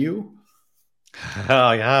menu?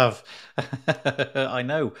 I have. I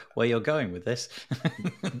know where you're going with this.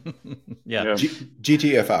 Yeah.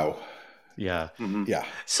 GTFO. Yeah. Mm-hmm. Yeah.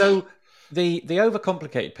 So the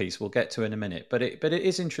overcomplicated piece we'll get to in a minute, but it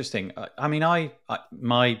is interesting. I mean,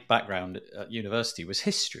 my background at university was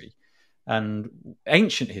history, and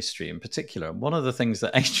ancient history in particular. And one of the things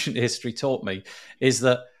that ancient history taught me is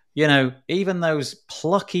that, even those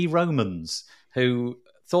plucky Romans who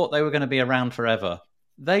thought they were going to be around forever,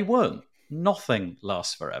 they weren't. Nothing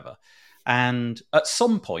lasts forever. And at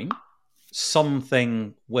some point,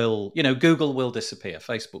 something will, Google will disappear,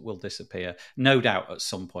 Facebook will disappear. No doubt at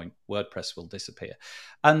some point, WordPress will disappear.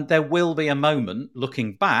 And there will be a moment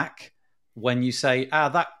looking back when you say,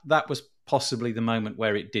 that was possibly the moment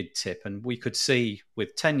where it did tip. And we could see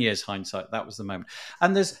with 10 years hindsight, that was the moment.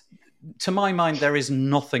 And to my mind, there is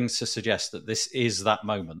nothing to suggest that this is that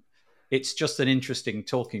moment. It's just an interesting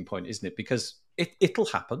talking point, isn't it? Because it'll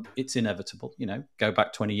happen. It's inevitable. Go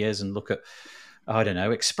back 20 years and look at, I don't know,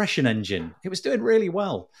 Expression Engine. It was doing really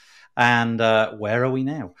well. And where are we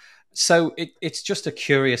now? So it's just a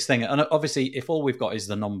curious thing. And obviously, if all we've got is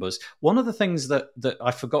the numbers, one of the things that I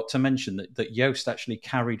forgot to mention that Joost actually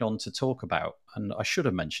carried on to talk about, and I should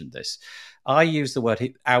have mentioned this, I used the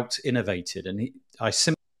word out-innovated, and I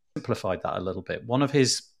simplified that a little bit. One of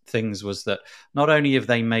his things was that not only have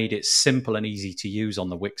they made it simple and easy to use on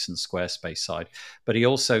the Wix and Squarespace side, but he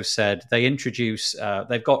also said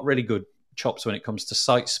they've got really good chops when it comes to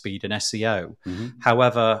site speed and SEO. Mm-hmm.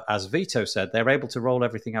 However, as Vito said, they're able to roll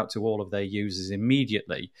everything out to all of their users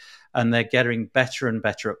immediately, and they're getting better and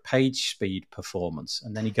better at page speed performance.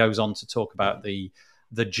 And then he goes on to talk about the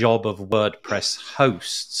job of WordPress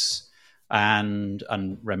hosts. And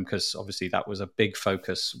Remkus, obviously, that was a big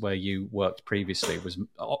focus where you worked previously, was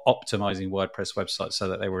optimizing WordPress websites so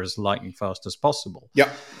that they were as lightning fast as possible. Yeah.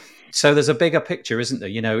 So there's a bigger picture, isn't there?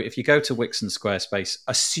 If you go to Wix and Squarespace,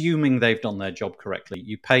 assuming they've done their job correctly,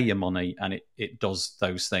 you pay your money and it does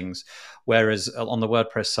those things. Whereas on the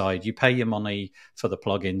WordPress side, you pay your money for the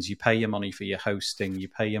plugins, you pay your money for your hosting, you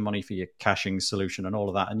pay your money for your caching solution and all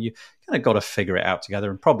of that. And you kind of got to figure it out together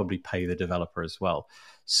and probably pay the developer as well.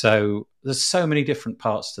 So there's so many different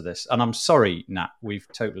parts to this. And I'm sorry, Nat, we've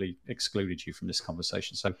totally excluded you from this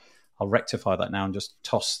conversation. So I'll rectify that now and just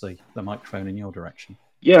toss the microphone in your direction.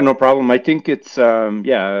 Yeah, no problem. I think it's I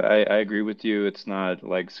agree with you. It's not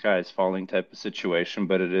like sky's falling type of situation,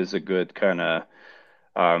 but it is a good kind of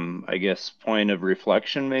I guess point of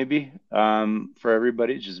reflection maybe for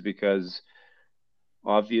everybody, just because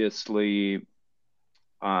obviously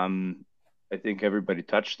I think everybody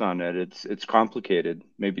touched on it. It's complicated,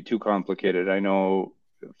 maybe too complicated. I know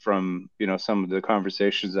from, some of the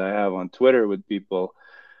conversations I have on Twitter with people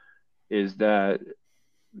is that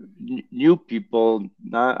new people,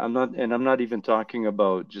 I'm not even talking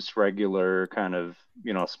about just regular kind of,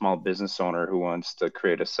 small business owner who wants to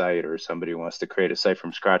create a site or somebody who wants to create a site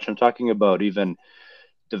from scratch. I'm talking about even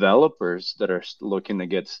developers that are looking to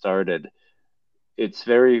get started. It's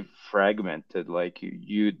very fragmented. Like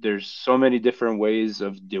there's so many different ways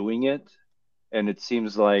of doing it, and it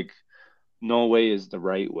seems like no way is the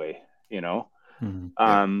right way,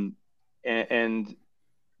 Mm-hmm. And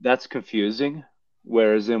that's confusing.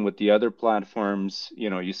 Whereas with the other platforms,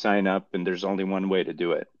 you sign up and there's only one way to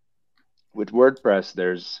do it. With WordPress,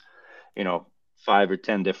 there's, 5 or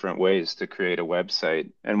 10 different ways to create a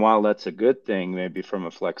website. And while that's a good thing, maybe from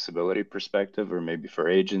a flexibility perspective, or maybe for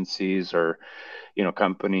agencies or,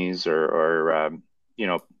 companies or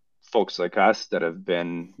folks like us that have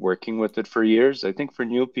been working with it for years, I think for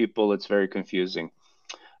new people, it's very confusing,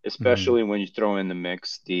 especially when you throw in the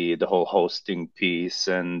mix the whole hosting piece.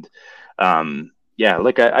 And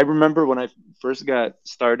like I remember when I first got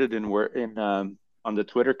started on the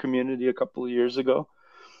Twitter community a couple of years ago,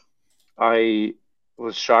 I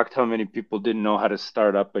was shocked how many people didn't know how to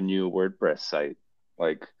start up a new WordPress site,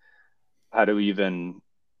 like how to even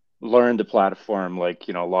learn the platform, like,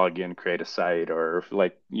 log in, create a site, or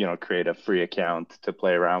like, create a free account to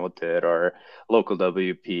play around with it, or local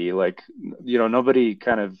WP. Like, nobody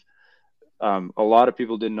kind of, a lot of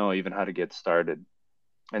people didn't know even how to get started.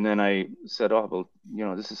 And then I said, oh,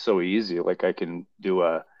 well, this is so easy. Like I can do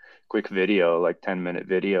a quick video, like 10-minute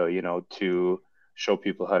video, to show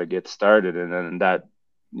people how to get started. And then that,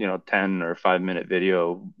 10 or 5-minute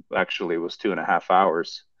video actually was 2.5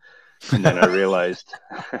 hours. And then I realized,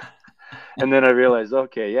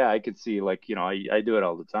 okay, yeah, I could see, like, I do it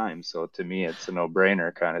all the time. So to me, it's a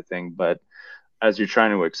no-brainer kind of thing. But as you're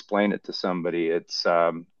trying to explain it to somebody, it's,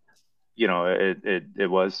 it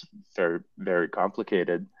was very, very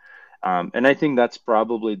complicated. And I think that's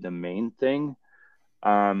probably the main thing.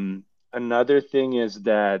 Another thing is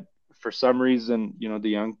that for some reason, the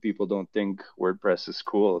young people don't think WordPress is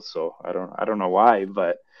cool. So I don't know why,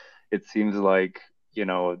 but it seems like,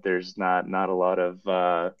 there's not a lot of,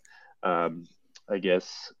 I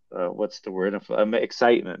guess, what's the word of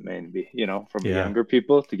excitement, maybe, from the younger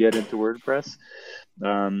people to get into WordPress.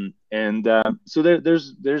 So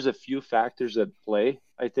there's a few factors at play,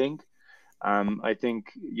 I think. I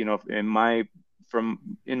think, in my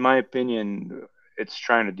opinion, it's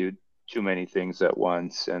trying to do too many things at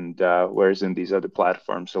once, and whereas in these other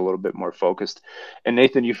platforms, a little bit more focused. And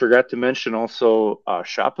Nathan, you forgot to mention also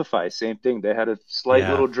Shopify. Same thing. They had a slight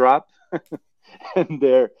little drop, and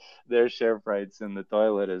their share price in the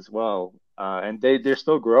toilet as well. And they're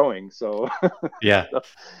still growing. So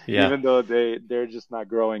even though they're just not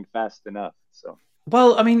growing fast enough. So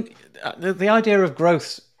well, I mean, the idea of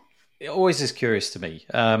growth, it always is curious to me,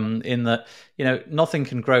 in that, nothing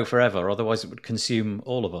can grow forever, otherwise it would consume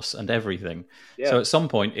all of us and everything. Yeah. So at some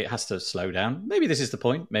point it has to slow down. Maybe this is the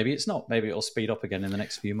point, maybe it's not. Maybe it'll speed up again in the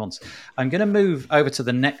next few months. I'm going to move over to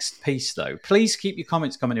the next piece, though. Please keep your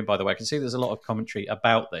comments coming in, by the way. I can see there's a lot of commentary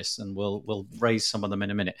about this, and we'll raise some of them in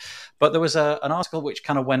a minute. But there was an article which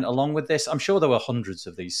kind of went along with this. I'm sure there were hundreds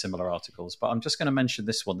of these similar articles, but I'm just going to mention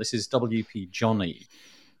this one. This is WP Johnny,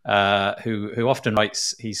 who often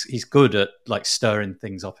writes. He's good at like stirring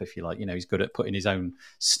things up, if you like. He's good at putting his own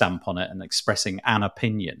stamp on it and expressing an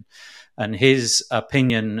opinion. And his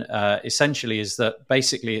opinion essentially is that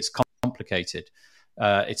basically it's complicated.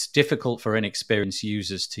 It's difficult for inexperienced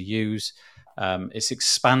users to use. It's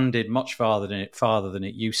expanded much farther than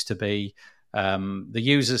it used to be. The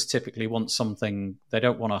users typically want something. They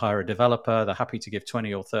don't want to hire a developer. They're happy to give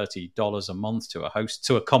 $20 or $30 a month to a host,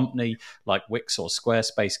 to a company like Wix or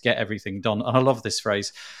Squarespace, get everything done. And I love this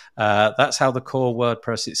phrase. That's how the core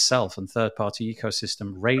WordPress itself and third-party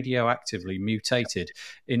ecosystem radioactively mutated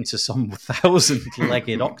into some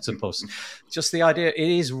thousand-legged octopus. Just the idea, it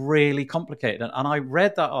is really complicated. And I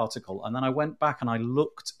read that article, and then I went back and I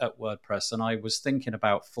looked at WordPress, and I was thinking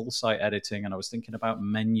about full site editing, and I was thinking about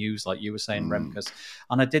menus, like you were saying, Remkus.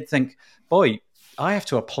 And I did think, boy, I have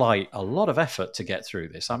to apply a lot of effort to get through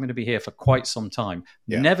this. I'm going to be here for quite some time.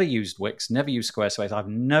 Yeah. Never used Wix, never used Squarespace. I have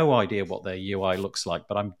no idea what their UI looks like,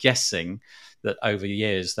 but I'm guessing that over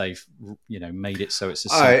years they've, made it so it's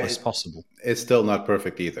as simple as possible. It's still not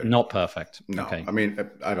perfect either. Not perfect. No, okay. I mean,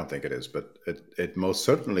 I don't think it is, but it most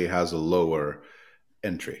certainly has a lower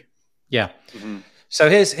entry. Yeah. Mm-hmm. So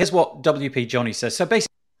here's what WP Johnny says. So basically,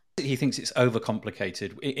 he thinks it's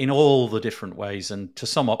overcomplicated in all the different ways. And to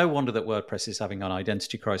sum up, no wonder that WordPress is having an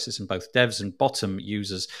identity crisis and both devs and bottom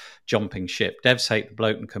users jumping ship. Devs hate the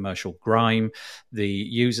bloat and commercial grime. The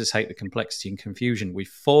users hate the complexity and confusion. We've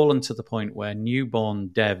fallen to the point where newborn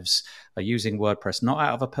devs are using WordPress not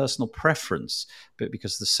out of a personal preference, but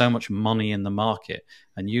because there's so much money in the market.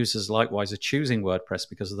 And users likewise are choosing WordPress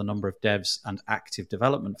because of the number of devs and active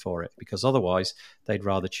development for it, because otherwise they'd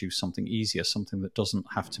rather choose something easier, something that doesn't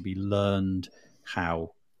have to be learned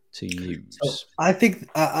how to use. So I think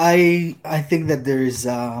I think that there is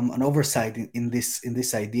an oversight in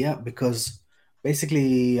this idea, because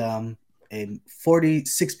basically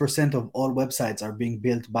 46% of all websites are being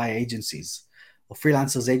built by agencies, or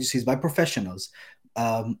freelancers, agencies, by professionals.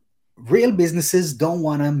 Real businesses don't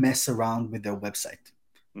want to mess around with their website.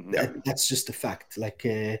 That's just a fact. Like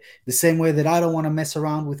the same way that I don't want to mess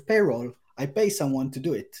around with payroll, I pay someone to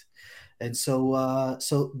do it. And so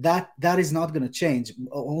that is not going to change.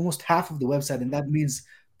 Almost half of the website, and that means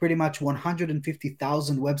pretty much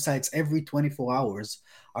 150,000 websites every 24 hours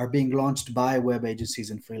are being launched by web agencies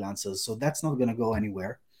and freelancers. So that's not going to go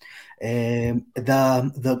anywhere. Even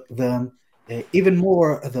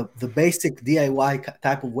more the basic DIY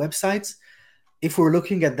type of websites, if we're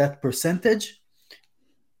looking at that percentage,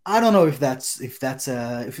 I don't know if this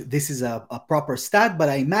is a proper stat, but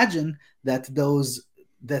I imagine that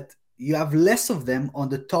you have less of them on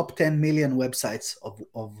the top 10 million websites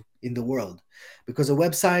of in the world, because a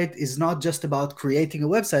website is not just about creating a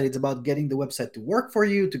website; it's about getting the website to work for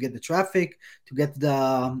you, to get the traffic, to get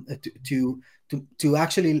to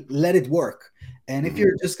actually let it work. And if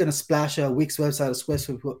you're just going to splash a Wix website, a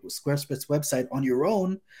Squarespace website on your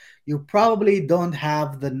own, you probably don't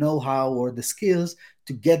have the know-how or the skills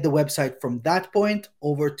to get the website from that point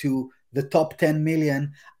over to the top 10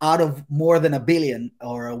 million out of more than a billion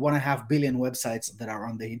or 1.5 billion websites that are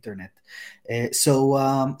on the internet. So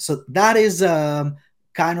that is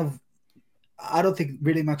kind of, I don't think,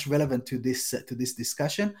 really much relevant to this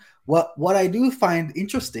discussion. What I do find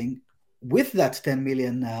interesting with that 10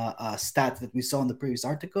 million stat that we saw in the previous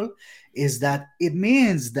article is that it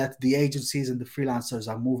means that the agencies and the freelancers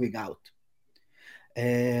are moving out.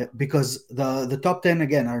 Because the top 10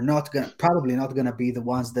 again are probably not going to be the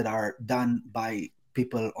ones that are done by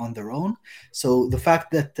people on their own. So the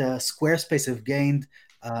fact that Squarespace have gained,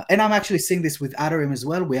 and I'm actually seeing this with Adarim as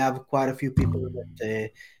well. We have quite a few people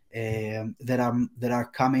that are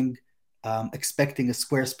coming expecting a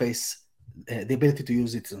Squarespace, the ability to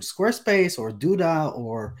use it on Squarespace or Duda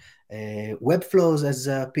or Webflows, as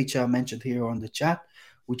Picha mentioned here on the chat,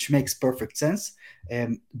 which makes perfect sense.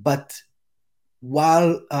 But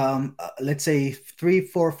while let's say 3,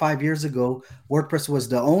 4, 5 years ago, WordPress was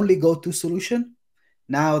the only go-to solution,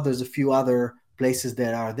 now there's a few other places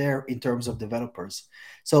that are there in terms of developers.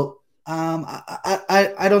 So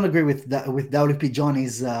I don't agree with WP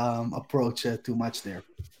Johnny's approach too much there.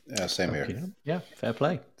 Yeah, same here. Yeah, fair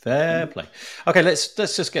play. Okay, let's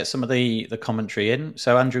just get some of the commentary in.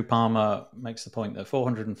 So Andrew Palmer makes the point that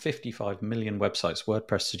 455 million websites,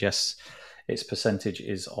 WordPress suggests its percentage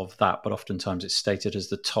is of that, but oftentimes it's stated as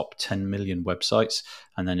the top 10 million websites.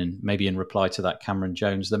 And then maybe in reply to that, Cameron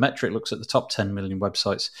Jones, the metric looks at the top 10 million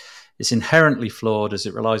websites. It's inherently flawed as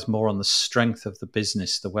it relies more on the strength of the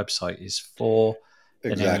business the website is for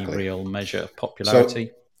than any real measure of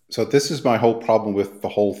popularity. So this is my whole problem with the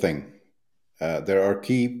whole thing. There are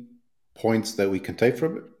key points that we can take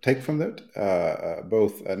from it.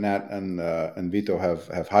 Both Nat and Vito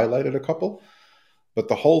have highlighted a couple. But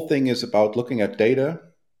the whole thing is about looking at data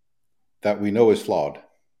that we know is flawed.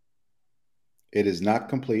 It is not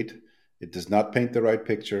complete. It does not paint the right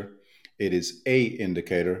picture. It is a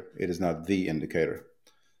indicator. It is not the indicator.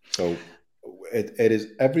 So it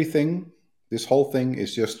is everything. This whole thing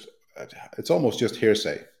is just it's almost just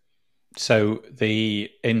hearsay. So I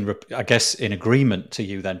guess in agreement to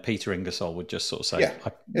you, then Peter Ingersoll would just sort of say,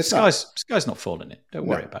 Yeah, sky's not falling in. Don't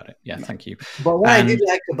worry about it. Yeah, thank you. But what I did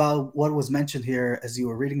like about what was mentioned here as you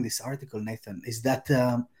were reading this article, Nathan, is that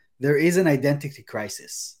there is an identity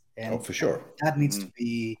crisis. And for sure. That needs to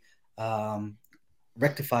be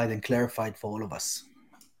rectified and clarified for all of us.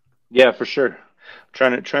 Yeah, for sure.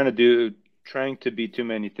 Trying to be too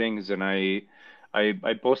many things, and I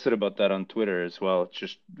posted about that on Twitter as well. It's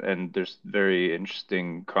just, and there's very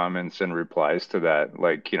interesting comments and replies to that,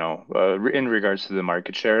 like, in regards to the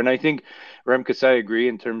market share. And I think, Remkus, I agree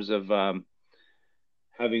in terms of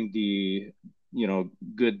having the,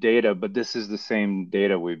 good data, but this is the same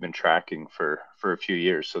data we've been tracking for a few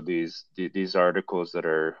years. So these articles that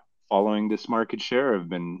are following this market share have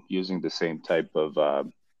been using the same type of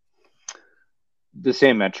the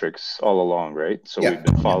same metrics all along, right? So we've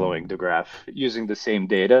been following the graph using the same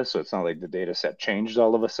data. So it's not like the data set changed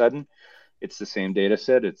all of a sudden. It's the same data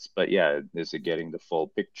set. But yeah, is it getting the full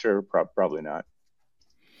picture? Probably not.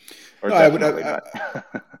 Or no, definitely not.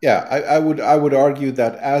 I would argue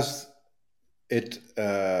that as it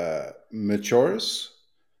matures,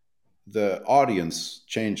 the audience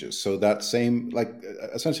changes. So that same, like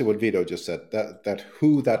essentially what Vito just said, that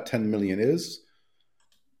who that 10 million is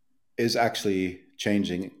actually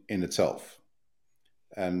changing in itself,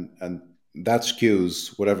 and that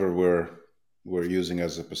skews whatever we're using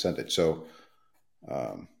as a percentage. So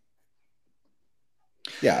I'm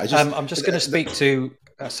just going to speak to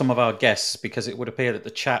some of our guests, because it would appear that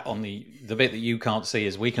the chat on the bit that you can't see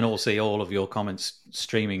is we can all see all of your comments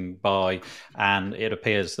streaming by, and it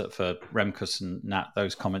appears that for Remkus and Nat,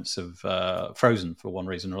 those comments have frozen for one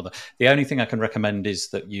reason or other. The only thing I can recommend is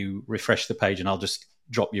that you refresh the page, and I'll just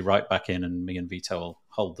drop you right back in, and me and Vito will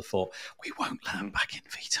hold the fort. We won't land back in,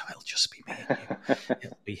 Vito. It'll just be me and you.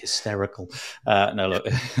 It'll be hysterical. No, look.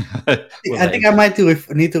 I think I might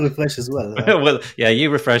need to refresh as well. Well, yeah, you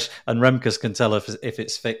refresh, and Remkus can tell if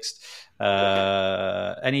it's fixed.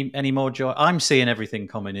 Any more joy? I'm seeing everything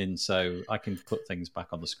coming in, so I can put things back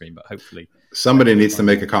on the screen, but hopefully somebody needs to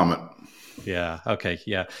make a comment. Yeah, okay,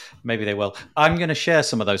 yeah, maybe they will. I'm going to share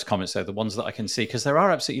some of those comments, though, the ones that I can see, because there are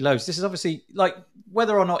absolutely loads. This is obviously, like,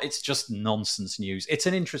 whether or not it's just nonsense news, it's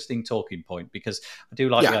an interesting talking point, because I do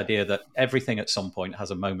like the idea that everything at some point has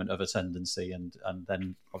a moment of ascendancy, and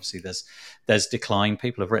then obviously there's decline.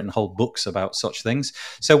 People have written whole books about such things.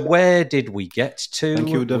 So where did we get to? Thank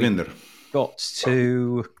you, Davinder. Got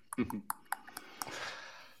to...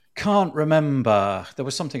 Can't remember. There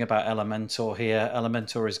was something about Elementor here.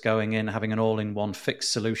 Elementor is going in, having an all-in-one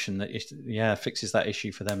fixed solution that fixes that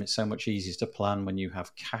issue for them. It's so much easier to plan when you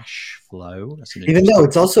have cash flow. Even though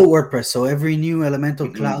it's also WordPress, so every new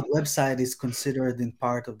Elementor cloud website is considered in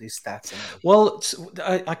part of these stats. Well,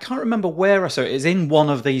 I can't remember where I saw it. It's in one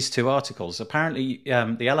of these two articles. Apparently,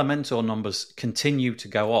 the Elementor numbers continue to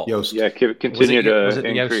go up. Continue to was it the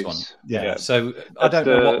increase. Yoast one? Yeah. So I don't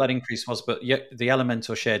know what that increase was, but the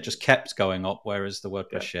Elementor share just kept going up, whereas the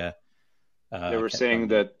WordPress share. They were saying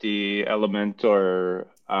that the Elementor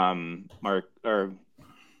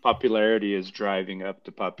popularity is driving up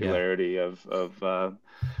the popularity of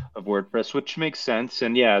WordPress, which makes sense.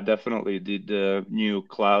 And yeah, definitely the new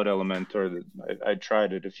Cloud Elementor that I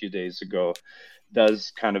tried it a few days ago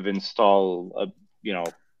does kind of install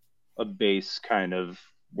a base kind of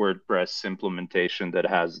WordPress implementation that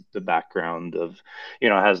has the background of,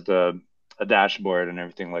 has a dashboard and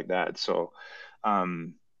everything like that. So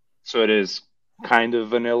it is kind of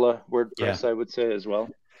vanilla WordPress, I would say, as well.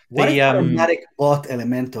 What if Automatic bought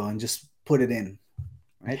Elementor and just put it in,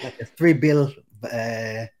 right? Like a $3 billion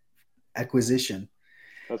acquisition.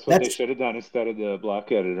 That's what they should have done instead of the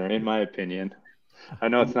block editor, in my opinion. I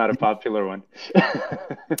know it's not a popular one.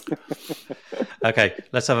 Okay,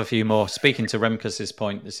 let's have a few more. Speaking to Remkus's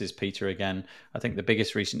point, this is Peter again. I think the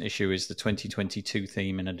biggest recent issue is the 2022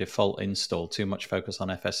 theme in a default install. Too much focus on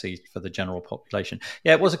FSE for the general population.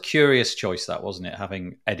 Yeah, it was a curious choice, that, wasn't it?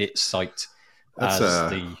 Having edit site as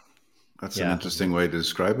the... That's an interesting way to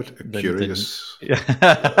describe it. Curious.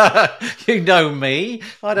 You know me.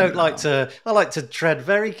 I like to tread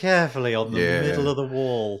very carefully on the middle of the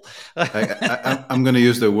wall. I'm going to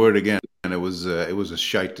use the word again, and it was a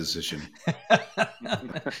shite decision.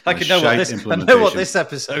 I know what this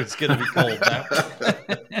episode's going to be called now.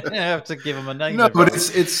 I have to give them a name. No, but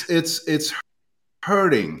it's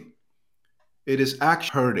hurting. It is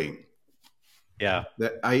actually hurting. Yeah.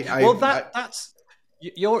 That's.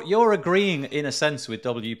 You're agreeing in a sense with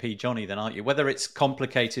WP Johnny then, aren't you? Whether it's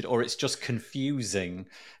complicated or it's just confusing.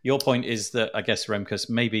 Your point is that, I guess, Remkus,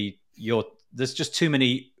 maybe there's just too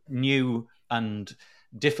many new and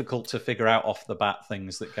difficult to figure out off the bat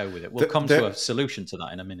things that go with it. We'll come to a solution to that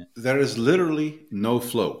in a minute. There is literally no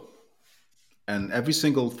flow. And every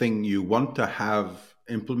single thing you want to have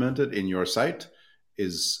implemented in your site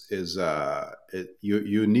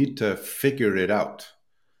you need to figure it out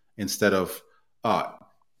instead of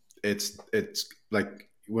it's like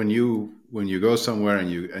when you go somewhere and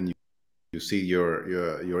you see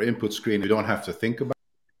your input screen, you don't have to think about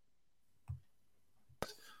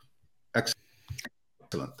it.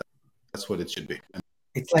 Excellent. That's what it should be. And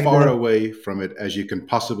it's like far away from it as you can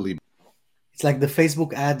possibly be. It's like the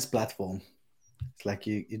Facebook ads platform. It's like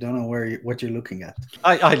you don't know what you're looking at.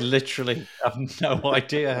 I literally have no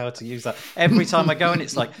idea how to use that. Every time I go in,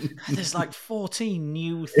 it's like, there's like 14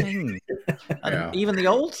 new things. And even the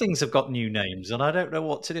old things have got new names, and I don't know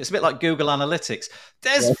what to do. It's a bit like Google Analytics.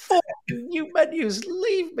 There's 4 new menus.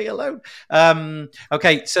 Leave me alone.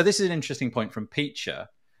 Okay, so this is an interesting point from Peacher.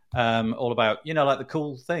 All about, like the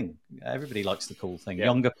cool thing. Everybody likes the cool thing.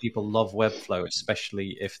 Younger people love Webflow,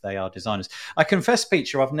 especially if they are designers. I confess,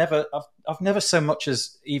 Peacher, I've never so much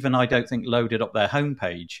as even, I don't think, loaded up their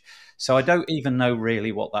homepage. So I don't even know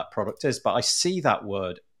really what that product is, but I see that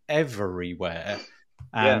word everywhere.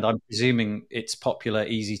 And I'm presuming it's popular,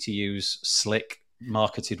 easy to use, slick,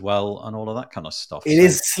 marketed well, and all of that kind of stuff. It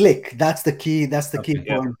is slick. That's the key. That's the key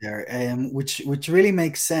point there, which really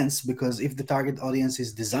makes sense, because if the target audience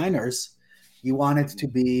is designers, you want it to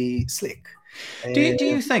be slick. Do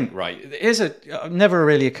you think, right? Never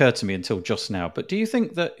really occurred to me until just now, but do you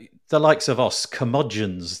think that the likes of us,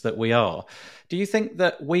 curmudgeons that we are, do you think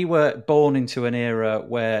that we were born into an era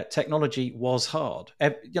where technology was hard?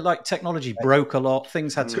 Like technology broke a lot,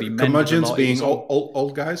 things had to be mended. Curmudgeons being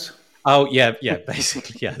old guys? Oh, yeah,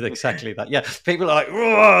 basically, exactly that. Yeah, people are like,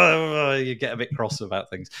 whoa, you get a bit cross about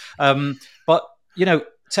things. But,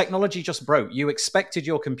 technology just broke. You expected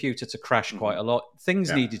your computer to crash quite a lot.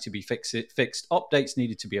 Things needed to be fixed, updates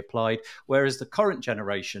needed to be applied, whereas the current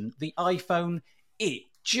generation, the iPhone, it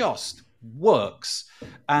just works,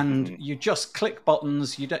 and you just click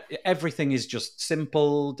buttons. Everything is just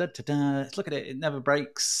simple. Look at it, it never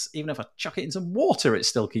breaks. Even if I chuck it in some water, it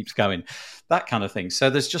still keeps going, that kind of thing.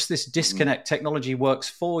 So there's just this disconnect. Technology works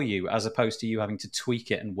for you as opposed to you having to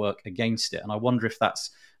tweak it and work against it. And I wonder if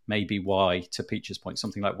that's maybe why, to Peach's point,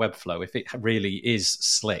 something like Webflow, if it really is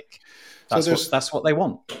slick, that's what they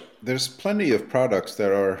want. There's plenty of products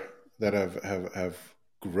that have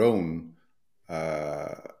grown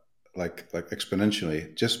like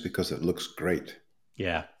exponentially just because it looks great.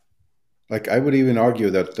 Yeah. Like I would even argue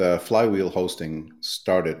that Flywheel hosting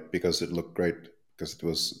started because it looked great, because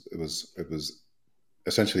it was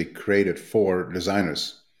essentially created for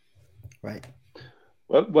designers. Right.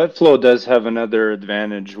 Well, Webflow does have another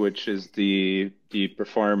advantage, which is the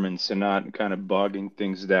performance and not kind of bogging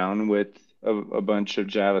things down with a bunch of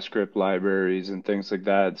JavaScript libraries and things like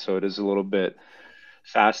that. So it is a little bit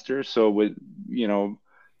faster. So with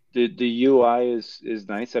the UI is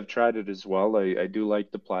nice. I've tried it as well. I do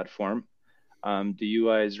like the platform. The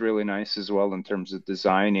UI is really nice as well in terms of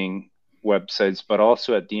designing websites, but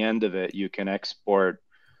also at the end of it, you can export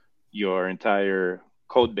your entire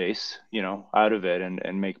code base, out of it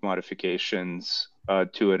and make modifications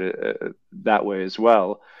to it that way as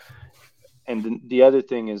well. And the other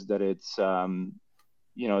thing is that it's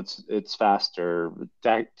it's faster.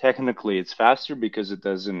 Technically, it's faster because it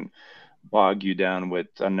doesn't bog you down with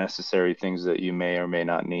unnecessary things that you may or may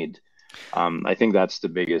not need. I think that's the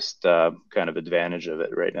biggest kind of advantage of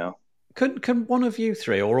it right now. Can one of you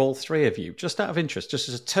three, or all three of you, just out of interest, just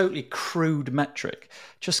as a totally crude metric,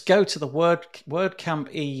 just go to the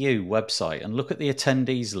WordCamp EU website and look at the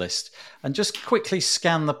attendees list and just quickly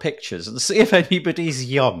scan the pictures and see if anybody's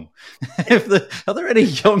young. Are there any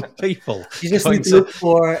young people? You just need to look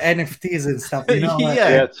for NFTs and stuff. Yeah,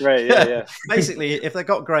 that's right. Yeah. Basically, if they've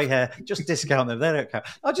got grey hair, just discount them. They don't count.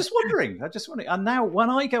 I'm just wondering. And now when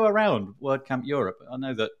I go around WordCamp Europe, I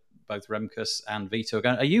know that both Remkus and Vito are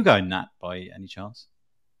going. Are you going, Nat, by any chance?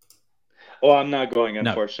 Oh, I'm not going,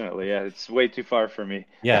 unfortunately. No. Yeah, it's way too far for me.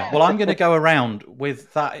 Yeah, well, I'm going to go around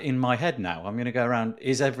with that in my head now. I'm going to go around,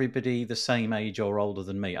 is everybody the same age or older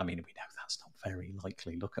than me? I mean, we know that's not very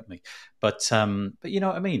likely. Look at me. But you know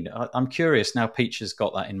what I mean? I'm curious now. Peach has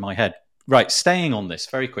got that in my head. Right, staying on this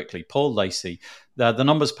very quickly, Paul Lacey. The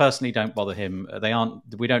numbers personally don't bother him.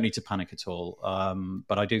 We don't need to panic at all.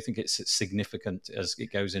 But I do think it's significant as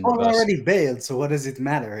it goes in reverse. Paul already bailed, so what does it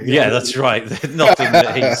matter? Yeah, that's right. Nothing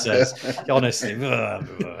that he says. Honestly,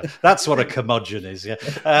 that's what a curmudgeon is. Yeah.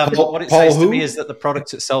 What it says to me is that the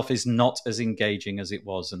product itself is not as engaging as it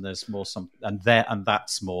was, and there's more and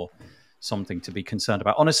that's more something to be concerned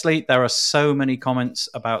about. Honestly, there are so many comments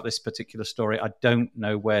about this particular story. I don't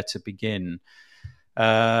know where to begin.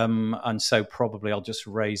 And so probably I'll just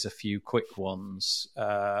raise a few quick ones.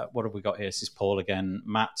 What have we got here? This is Paul again.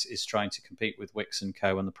 Matt is trying to compete with Wix and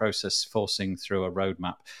Co. and the process forcing through a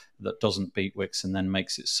roadmap that doesn't beat Wix and then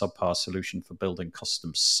makes it subpar solution for building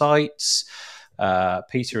custom sites.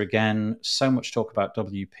 Peter again, so much talk about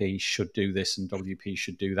WP should do this and WP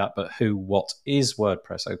should do that, but what is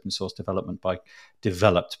WordPress? Open source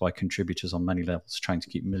developed by contributors on many levels, trying to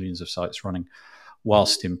keep millions of sites running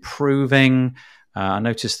whilst improving. I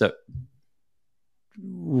noticed that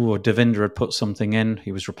Devinder had put something in.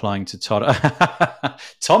 He was replying to Todd.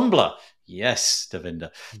 Tumblr. Yes, Devinder.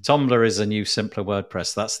 Tumblr is a new, simpler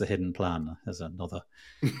WordPress. That's the hidden plan. There's another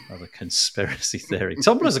conspiracy theory.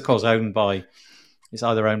 Tumblr is, of course, it's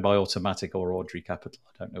either owned by Automatic or Audrey Capital.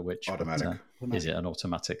 I don't know which. Automatic. But, is it an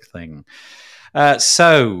Automatic thing?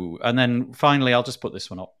 And then finally, I'll just put this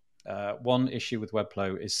one up. One issue with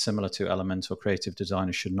Webflow is similar to Elementor. Creative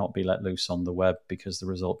designers should not be let loose on the web because the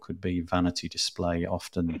result could be vanity display.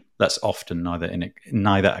 That's often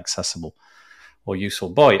neither accessible or useful.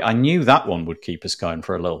 Boy, I knew that one would keep us going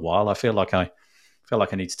for a little while. I feel like I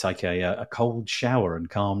need to take a cold shower and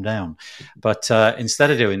calm down. But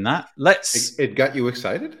instead of doing that, It got you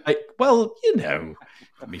excited?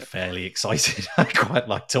 Got me fairly excited. I quite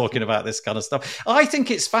like talking about this kind of stuff. I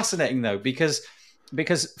think it's fascinating though because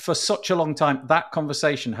for such a long time, that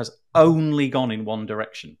conversation has only gone in one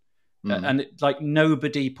direction. And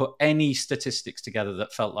nobody put any statistics together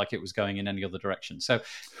that felt like it was going in any other direction. So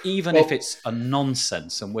even if it's a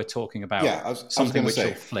nonsense and we're talking about something which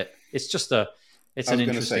will flip, it's an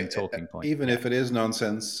interesting talking point. Even if it is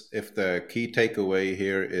nonsense, if the key takeaway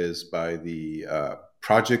here is by the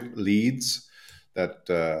project leads that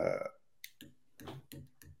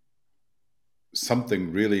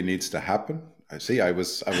something really needs to happen. I see. I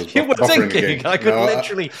was. You were thinking. Again. I could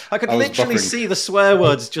literally see the swear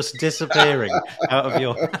words just disappearing out of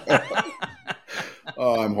your.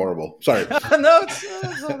 Oh, I'm horrible. Sorry. No,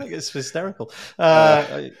 I think it's hysterical.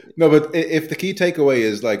 No, but if the key takeaway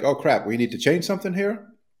is like, oh crap, we need to change something here,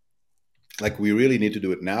 like we really need to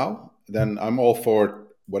do it now, then I'm all for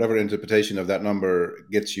whatever interpretation of that number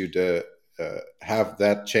gets you to have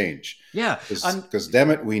that change. Yeah. Because damn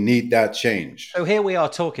it, we need that change. So here we are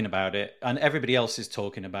talking about it and everybody else is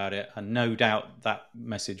talking about it. And no doubt that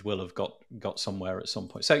message will have got somewhere at some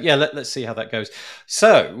point. So yeah, let's see how that goes.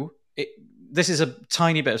 So this is a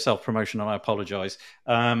tiny bit of self-promotion and I apologize.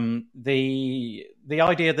 The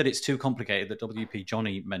idea that it's too complicated that WP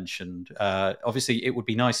Johnny mentioned, obviously it would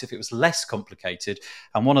be nice if it was less complicated.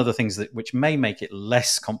 And one of the things which may make it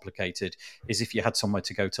less complicated is if you had somewhere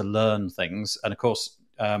to go to learn things. And of course,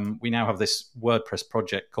 we now have this WordPress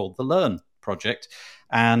project called the Learn Project.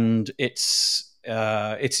 And it's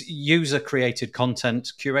user-created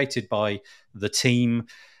content curated by the team.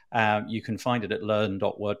 You can find it at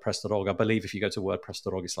learn.wordpress.org. I believe if you go to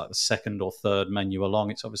wordpress.org, it's like the second or third menu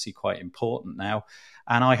along. It's obviously quite important now.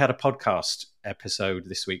 And I had a podcast episode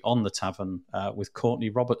this week on the Tavern with Courtney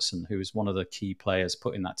Robertson, who is one of the key players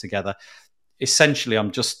putting that together. Essentially,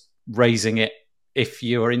 I'm just raising it if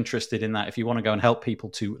you're interested in that, if you want to go and help people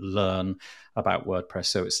to learn about WordPress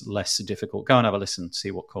so it's less difficult. Go and have a listen,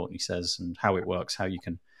 see what Courtney says and how it works, how you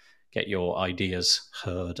can get your ideas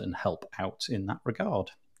heard and help out in that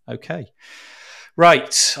regard. Okay.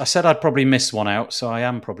 Right. I said I'd probably miss one out, so I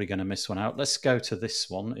am probably going to miss one out. Let's go to this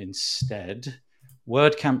one instead.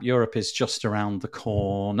 WordCamp Europe is just around the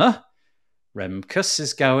corner. Remkus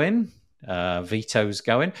is going. Vito's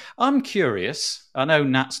going. I'm curious. I know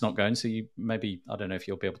Nat's not going, so I don't know if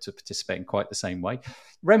you'll be able to participate in quite the same way.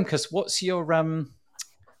 Remkus, what's your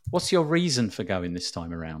reason for going this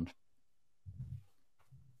time around?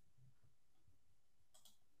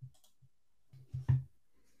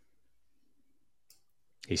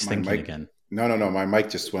 He's thinking again. No. My mic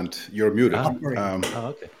just went. You're muted.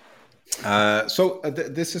 Okay. So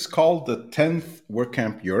this is called the 10th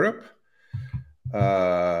WordCamp Europe.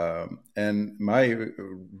 And my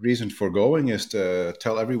reason for going is to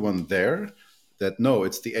tell everyone there that no,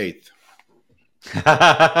 it's the 8th.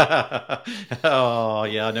 Oh,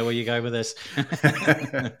 yeah, I know where you're going with this.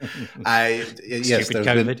 Yes,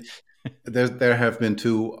 there have been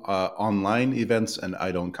 2 online events, and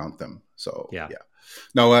I don't count them. So yeah.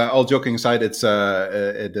 No, all joking aside, it's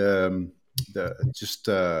the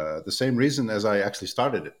same reason as I actually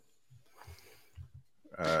started it.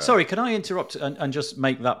 Sorry, can I interrupt and just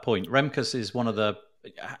make that point? Remkus is one of the...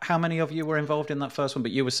 How many of you were involved in that first one?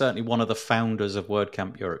 But you were certainly one of the founders of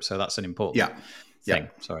WordCamp Europe, so that's an important thing.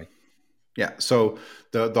 Sorry. Yeah. So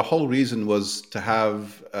the whole reason was to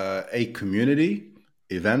have a community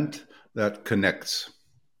event that connects,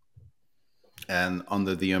 and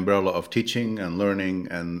under the umbrella of teaching and learning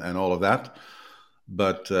and all of that.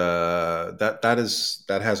 But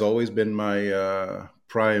that has always been my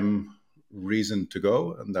prime reason to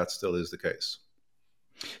go, and that still is the case.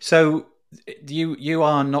 So you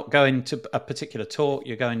are not going to a particular talk.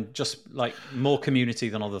 You're going just like more community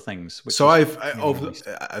than other things. Which So is over nice.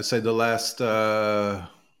 I say the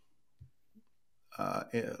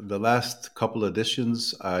last couple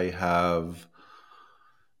editions, I have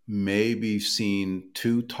maybe seen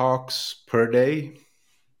 2 talks per day.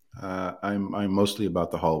 I'm mostly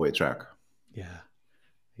about the hallway track.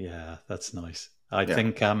 Yeah, that's nice. I Yeah.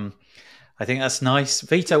 think that's nice.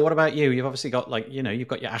 Vito, what about you? You've obviously got you've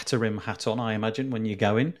got your Atarim hat on, I imagine, when you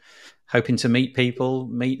go in, hoping to meet people,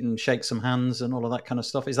 meet and shake some hands and all of that kind of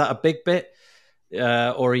stuff. Is that a big bit?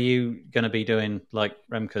 Or are you going to be doing like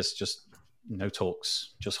Remkus, just no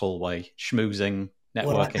talks, just hallway, schmoozing, Well,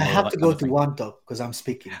 networking, I all of have that to kind go of to thing? one talk because I'm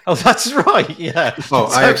speaking. Oh, that's right. Yeah. Oh, So,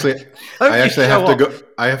 I actually show have to up. go.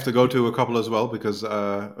 I have to go to a couple as well because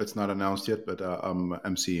it's not announced yet. But I'm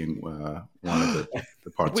emceeing one of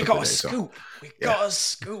the parts We of got the a day. scoop. So, We yeah. got a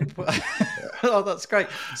scoop. Oh, that's great.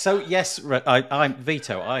 So yes, I'm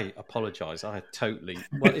Vito. I apologise. I totally.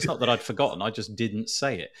 Well, it's not that I'd forgotten. I just didn't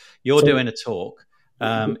say it. You're So- doing a talk.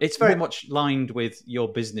 It's very much lined with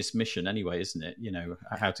your business mission, anyway, isn't it? You know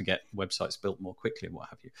how to get websites built more quickly and what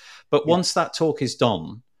have you. But Yeah. once that talk is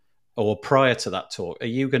done, or prior to that talk, are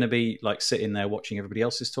you going to be like sitting there watching everybody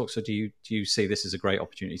else's talks, or do you see this as a great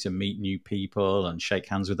opportunity to meet new people and shake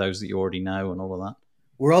hands with those that you already know and all of that?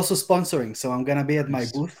 We're also sponsoring, so I'm gonna be at my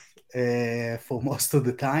Nice. booth for most of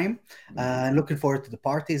the time. Looking forward to the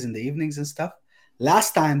parties in the evenings and stuff.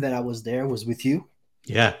 Last time that I was there was with you,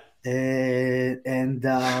 Yeah. and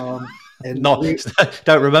Not we,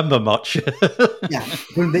 don't remember much. yeah,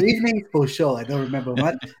 during the evenings for sure. I don't remember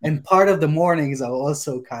much, and part of the mornings are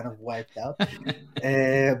also kind of wiped out.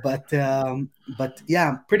 But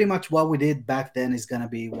yeah, pretty much what we did back then is gonna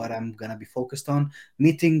be what I'm gonna be focused on: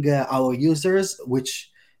 meeting our users.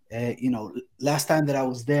 Which, last time that I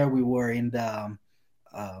was there, we were in the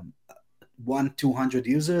 200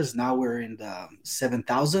 users. Now we're in the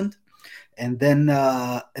 7,000, and then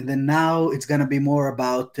now it's gonna be more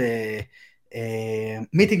about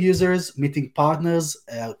meeting users, meeting partners,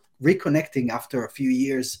 reconnecting after a few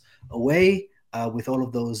years away with all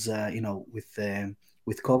of those, with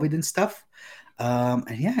COVID and stuff.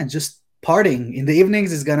 And yeah, just partying in the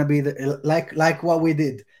evenings is gonna be like what we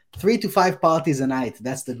did, 3 to 5 parties a night.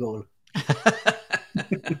 That's the goal.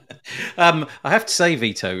 I have to say,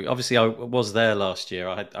 Vito, obviously I was there last year.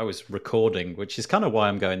 I was recording, which is kind of why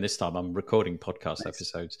I'm going this time. I'm recording podcast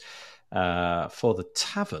episodes for the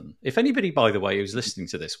tavern. If anybody, by the way, who's listening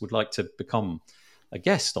to this would like to become a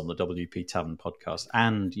guest on the WP Tavern podcast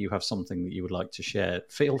and you have something that you would like to share,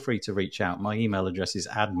 feel free to reach out. My email address is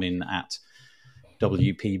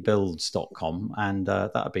admin@wpbuilds.com, and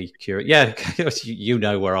that'd be curious. Yeah, you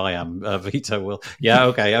know where I am. Vito will. Yeah,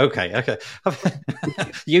 okay.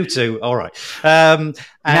 You too. All right. And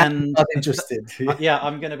Not interested. yeah,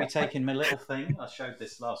 I'm going to be taking my little thing. I showed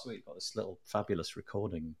this last week. Got this little fabulous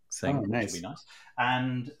recording thing, Oh, which nice. will be nice.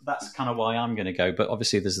 And that's kind of why I'm going to go. But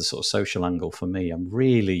obviously, there's the sort of social angle for me. I'm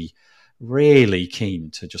really, really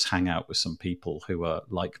keen to just hang out with some people who are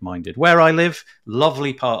like-minded. Where I live,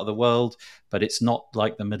 lovely part of the world, but it's not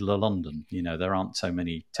like the middle of London. You know, there aren't so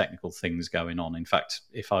many technical things going on. In fact,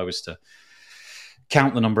 if I was to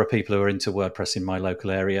count the number of people who are into WordPress in my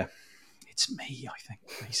local area, it's me, I think,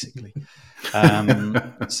 basically.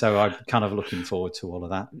 So I'm kind of looking forward to all of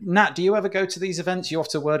that. Nat, do you ever go to these events? You off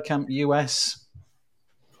to WordCamp US?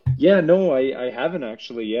 Yeah, no, I haven't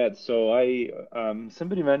actually yet. So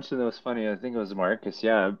somebody mentioned, it was funny. I think it was Marcus.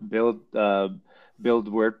 Yeah, build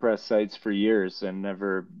WordPress sites for years and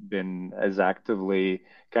never been as actively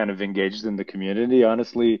kind of engaged in the community.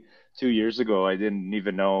 Honestly, 2 years ago, I didn't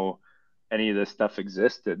even know any of this stuff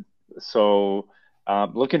existed. So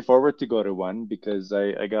looking forward to go to one because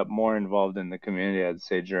I got more involved in the community, I'd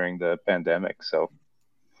say, during the pandemic. So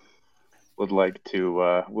would like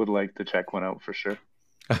to check one out for sure.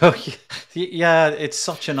 Oh yeah, it's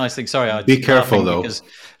such a nice thing. Sorry, I'm Be careful though.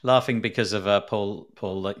 laughing because of Paul,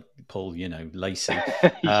 Lacey.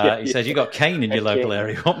 Yeah, He said you got Kane in your local Kane.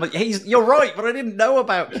 area. You're right, but I didn't know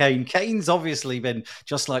about Kane. Kane's obviously been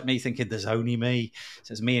just like me, thinking there's only me.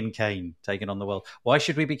 So it's me and Kane taking on the world. Why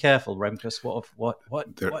should we be careful, Remkus? What?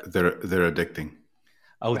 They're addicting.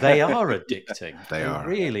 Oh, they are addicting. They are.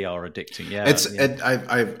 Really are addicting. Yeah.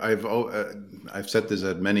 I've said this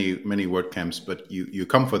at many WordCamps, but you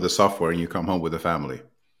come for the software and you come home with the family.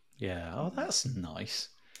 Yeah. Oh, that's nice.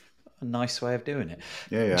 A nice way of doing it.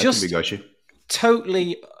 Yeah, I can be gushy.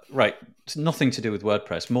 Totally right. It's nothing to do with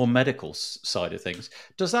WordPress. More medical side of things.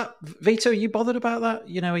 Does that, Vito? Are you bothered about that?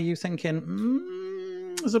 Are you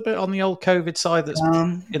thinking there's a bit on the old COVID side that's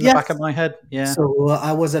in the back of my head? Yeah. So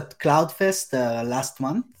I was at CloudFest last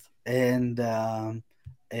month, and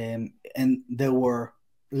there were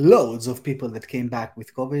loads of people that came back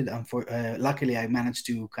with COVID. And luckily, I managed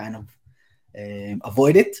to kind of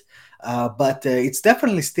avoid it, but it's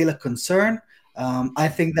definitely still a concern. I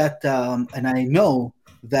think that, and I know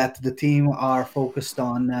that the team are focused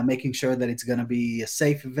on making sure that it's going to be a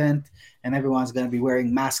safe event and everyone's going to be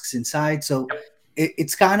wearing masks inside. So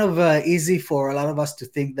it's kind of easy for a lot of us to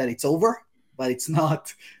think that it's over, but it's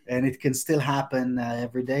not, and it can still happen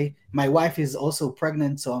every day. My wife is also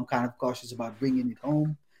pregnant, so I'm kind of cautious about bringing it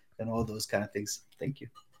home and all those kind of things. Thank you.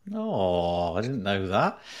 Oh, I didn't know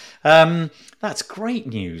that. That's great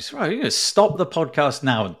news. Right, you're going to stop the podcast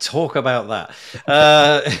now and talk about that.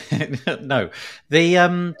 No,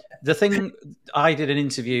 the thing, I did an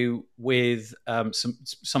interview with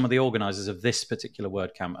some of the organisers of this particular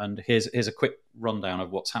WordCamp, and here's a quick rundown of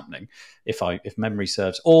what's happening. If memory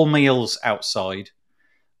serves, all meals outside,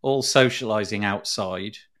 all socialising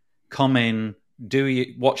outside. Come in,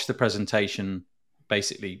 watch the presentation,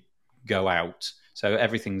 basically go out. So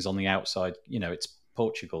everything's on the outside. It's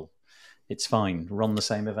Portugal. It's fine. Run the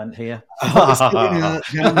same event here. Gonna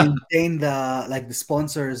maintain the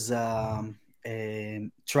sponsors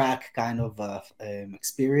track kind of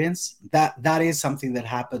experience. That is something that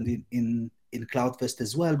happened in CloudFest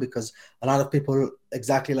as well, because a lot of people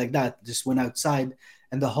exactly like that just went outside,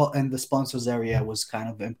 and the sponsors area was kind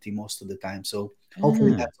of empty most of the time. So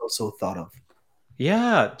hopefully that's also thought of.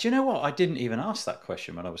 Yeah, do you know what? I didn't even ask that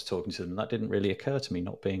question when I was talking to them. That didn't really occur to me.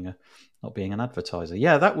 Not being an advertiser,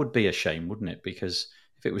 yeah, that would be a shame, wouldn't it? Because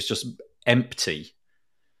if it was just empty,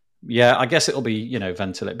 yeah, I guess it'll be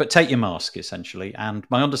ventilate. But take your mask essentially. And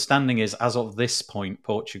my understanding is, as of this point,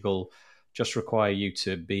 Portugal just require you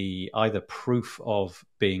to be either proof of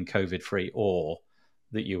being COVID free or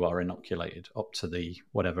that you are inoculated, up to the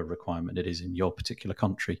whatever requirement it is in your particular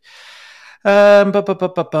country. Okay.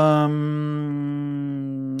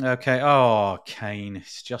 Oh, Kane,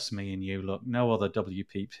 it's just me and you. Look, no other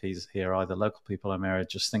WPPs here either. Local people I'm here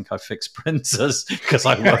just think I fix printers because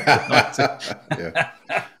I work with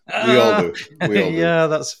Yeah, we all do. Yeah,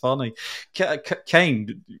 that's funny.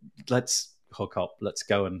 Kane, let's hook up. Let's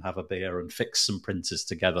go and have a beer and fix some printers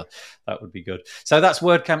together. That would be good. So that's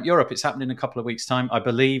WordCamp Europe. It's happening in a couple of weeks' time. I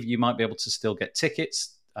believe you might be able to still get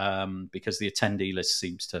tickets because the attendee list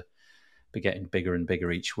seems to be getting bigger and bigger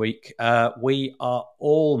each week. We are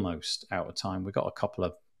almost out of time. We've got a couple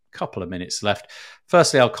of minutes left.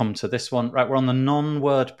 Firstly, I'll come to this one. Right, we're on the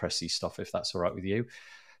non-WordPressy stuff, if that's all right with you.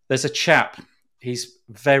 There's a chap. He's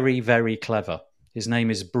very, very clever. His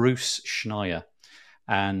name is Bruce Schneier,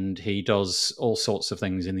 and he does all sorts of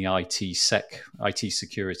things in the IT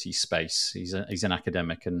security space. He's an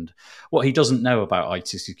academic, and what he doesn't know about IT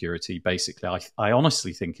security, basically, I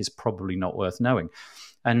honestly think is probably not worth knowing.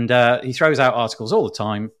 And he throws out articles all the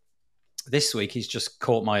time. This week, he's just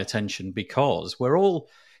caught my attention because we all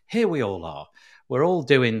are. We're all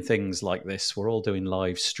doing things like this. We're all doing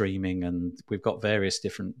live streaming, and we've got various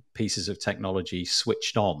different pieces of technology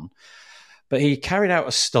switched on. But he carried out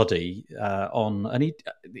a study and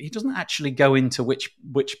he doesn't actually go into which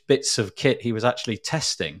bits of kit he was actually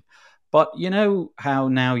testing. But you know how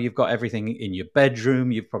now you've got everything in your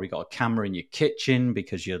bedroom, you've probably got a camera in your kitchen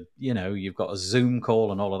because you've got a Zoom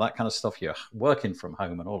call and all of that kind of stuff. You're working from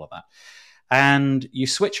home and all of that. And you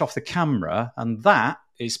switch off the camera and that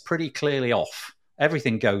is pretty clearly off.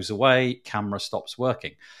 Everything goes away, camera stops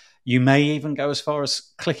working. You may even go as far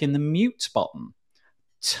as clicking the mute button.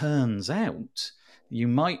 Turns out you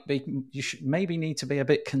should maybe need to be a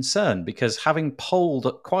bit concerned, because having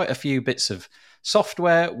polled quite a few bits of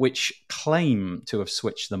software which claim to have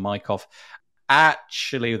switched the mic off,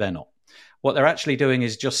 actually they're not. What they're actually doing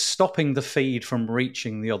is just stopping the feed from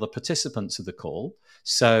reaching the other participants of the call.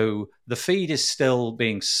 So the feed is still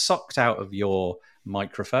being sucked out of your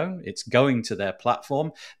microphone. It's going to their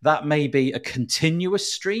platform. That may be a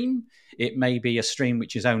continuous stream. It may be a stream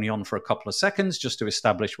which is only on for a couple of seconds just to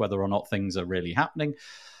establish whether or not things are really happening.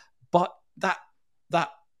 But that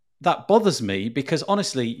bothers me, because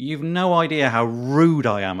honestly, you've no idea how rude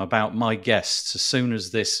I am about my guests as soon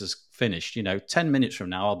as this has finished. 10 minutes from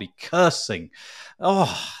now, I'll be cursing.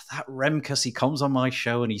 Oh, that Remkus, he comes on my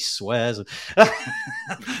show and he swears.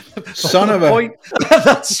 Son of a...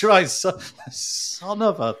 That's right, son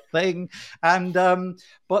of a thing. And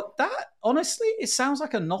but that, honestly, it sounds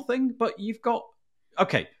like a nothing, but you've got...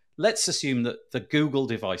 Okay, let's assume that the Google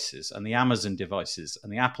devices and the Amazon devices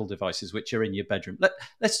and the Apple devices, which are in your bedroom,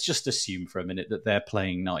 let's just assume for a minute that they're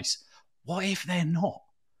playing nice. What if they're not?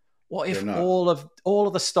 What if all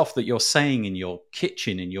of the stuff that you're saying in your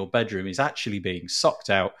kitchen, in your bedroom, is actually being sucked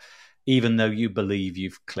out, even though you believe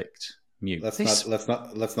you've clicked mute?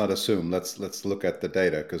 Let's not assume. Let's look at the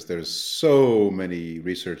data, because there's so many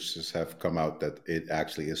researchers have come out that it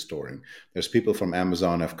actually is storing. There's people from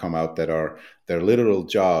Amazon have come out that their literal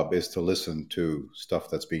job is to listen to stuff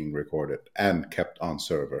that's being recorded and kept on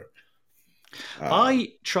server.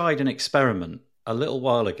 I tried an experiment a little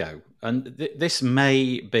while ago, and this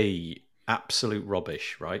may be absolute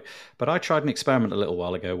rubbish, right? But I tried an experiment a little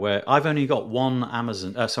while ago where I've only got one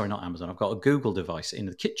I've got a Google device in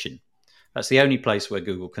the kitchen. That's the only place where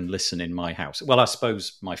Google can listen in my house. Well, I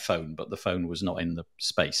suppose my phone, but the phone was not in the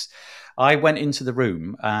space. I went into the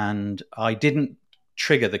room and I didn't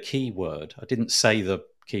trigger the keyword. I didn't say the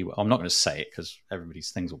keyword. I'm not going to say it because everybody's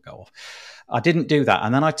things will go off. I didn't do that.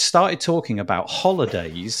 And then I started talking about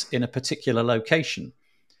holidays in a particular location.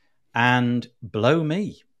 And blow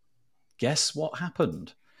me, guess what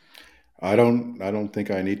happened? I don't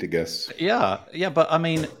think I need to guess. Yeah, but I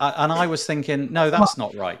mean, I was thinking, no, that's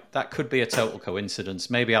not right. That could be a total coincidence.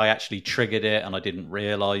 Maybe I actually triggered it and I didn't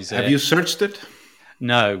realize it. Have you searched it?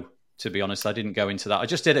 No, to be honest, I didn't go into that. I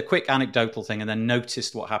just did a quick anecdotal thing and then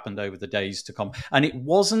noticed what happened over the days to come. And it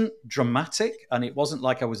wasn't dramatic and it wasn't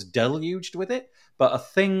like I was deluged with it, but a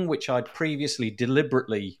thing which I'd previously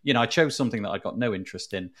deliberately, I chose something that I got no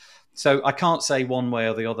interest in. So I can't say one way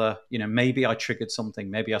or the other. Maybe I triggered something.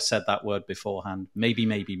 Maybe I said that word beforehand. Maybe.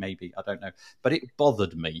 I don't know. But it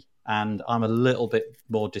bothered me. And I'm a little bit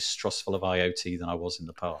more distrustful of IoT than I was in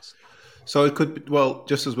the past. So it could,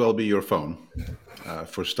 just as well be your phone,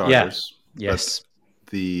 for starters. Yeah. Yes.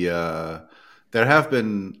 But there have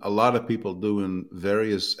been a lot of people doing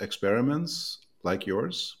various experiments like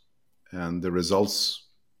yours. And the results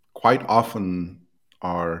quite often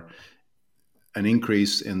are an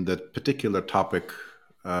increase in the particular topic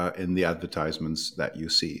in the advertisements that you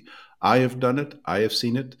see. I have done it. I have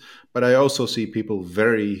seen it. But I also see people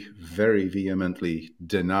very, very vehemently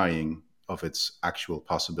denying of its actual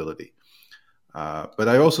possibility. But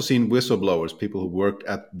I've also seen whistleblowers, people who worked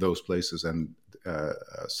at those places and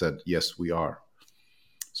said, yes, we are.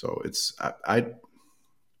 So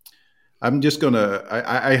I'm just going to,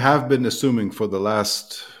 I have been assuming for the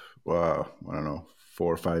last, I don't know,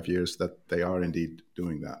 4 or 5 years that they are indeed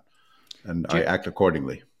doing that. And I act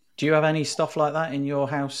accordingly. Do you have any stuff like that in your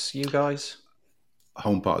house, you guys?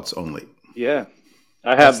 HomePods only. Yeah.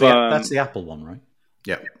 I have. That's the Apple one, right?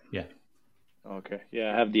 Yeah. Yeah. Okay.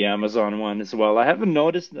 Yeah, I have the Amazon one as well. I haven't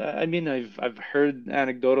noticed. I mean, I've heard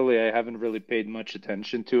anecdotally. I haven't really paid much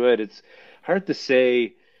attention to it. It's hard to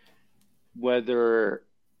say whether.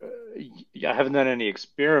 I haven't done any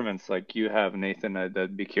experiments like you have, Nathan.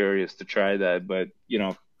 I'd be curious to try that. But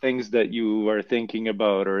things that you are thinking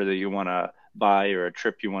about or that you want to buy or a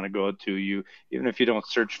trip you want to go to, even if you don't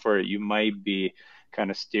search for it, you might be kind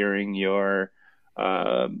of steering your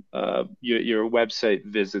website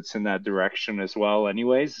visits in that direction as well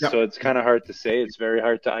anyways. Yep. So it's kind of hard to say. It's very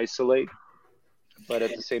hard to isolate, but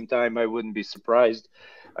at the same time, I wouldn't be surprised.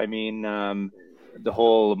 I mean, the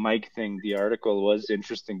whole mic thing, the article was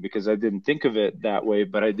interesting because I didn't think of it that way,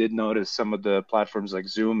 but I did notice some of the platforms like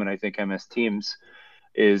Zoom and I think MS Teams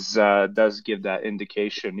does give that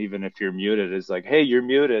indication, even if you're muted, is like, hey, you're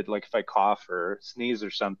muted. Like if I cough or sneeze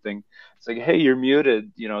or something, it's like, hey, you're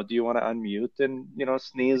muted. Do you want to unmute and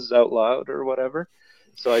sneeze out loud or whatever?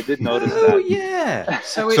 So I did notice that. Oh yeah.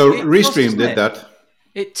 So Restream did that.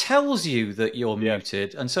 It tells you that you're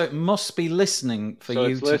muted, and so it must be listening for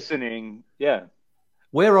you. So it's listening. Yeah.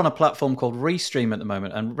 We're on a platform called Restream at the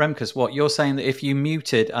moment, and Remkus, what you're saying that if you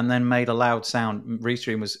muted and then made a loud sound,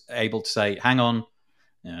 Restream was able to say, "Hang on,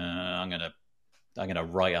 I'm gonna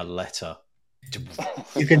write a letter."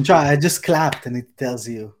 You can try. I just clapped, and it tells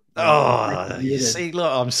you. Oh, you see,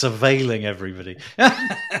 look, I'm surveilling everybody.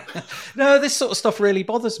 No, this sort of stuff really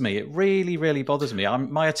bothers me. It really, really bothers me.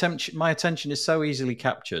 My attention is so easily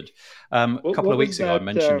captured. A couple of weeks ago, I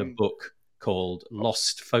mentioned a book called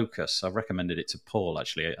Lost Focus. I've recommended it to Paul,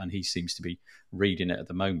 actually, and he seems to be reading it at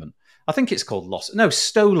the moment. I think it's called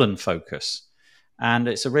Stolen Focus. And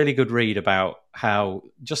it's a really good read about how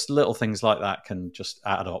just little things like that can just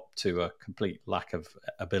add up to a complete lack of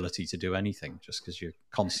ability to do anything, just because you're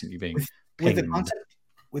constantly being with the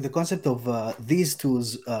pinged. concept of these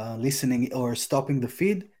tools listening or stopping the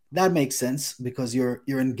feed. That makes sense because you're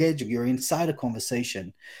engaging, you're inside a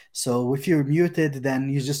conversation. So if you're muted, then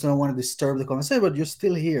you just don't want to disturb the conversation, but you're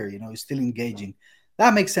still here, you're still engaging.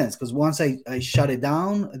 That makes sense because once I shut it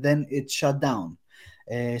down, then it's shut down.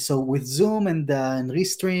 So with Zoom and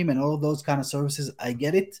Restream and all those kind of services, I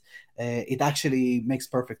get it. It actually makes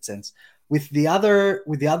perfect sense. With the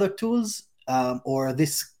other tools, or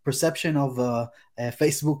this perception of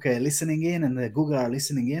Facebook listening in and Google are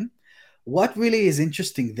listening in, what really is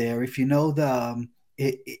interesting there, if you know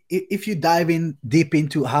if you dive in deep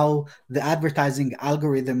into how the advertising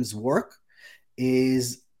algorithms work,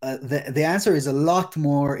 is the answer is a lot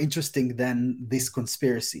more interesting than this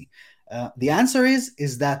conspiracy. The answer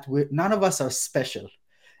is that none of us are special,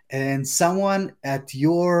 and someone at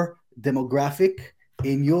your demographic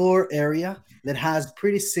in your area that has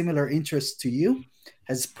pretty similar interests to you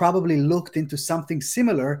has probably looked into something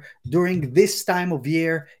similar during this time of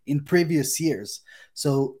year in previous years.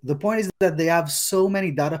 So the point is that they have so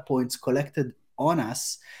many data points collected on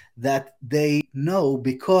us that they know,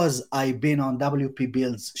 because I've been on WP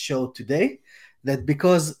Build's show today, that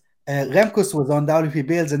because Remkus was on WP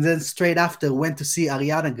Builds and then straight after went to see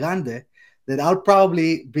Ariana Grande, that I'll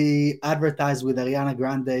probably be advertised with Ariana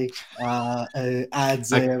Grande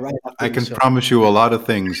ads right after I the can show. promise you a lot of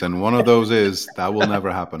things, and one of those is that will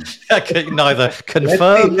never happen. Neither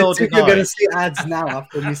confirmed nor Let's see if you're going to denied. see ads now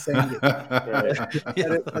after me saying it.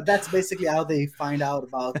 Right. But that's basically how they find out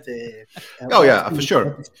about. Oh yeah, for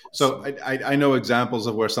sure. So I know examples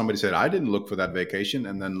of where somebody said, "I didn't look for that vacation,"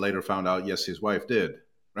 and then later found out, yes, his wife did.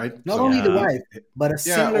 Right? Not So, only the wife, but a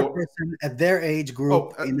similar or, person at their age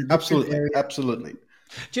group in a different area. absolutely.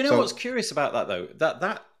 Do you know what's curious about that though?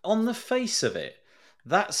 That on the face of it,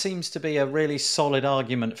 that seems to be a really solid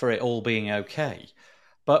argument for it all being okay.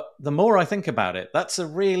 But the more I think about it, that's a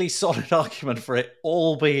really solid argument for it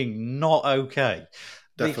all being not okay.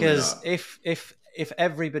 Definitely because not. if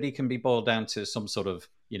everybody can be boiled down to some sort of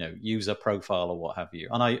user profile or what have you,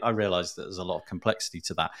 and I realize that there's a lot of complexity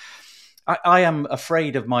to that. I am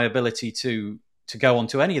afraid of my ability to go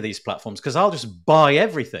onto any of these platforms because I'll just buy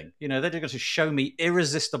everything. They're going to show me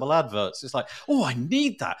irresistible adverts. It's like, oh, I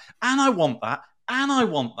need that, and I want that, and I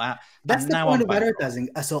want that. That's and the now point I'm of advertising.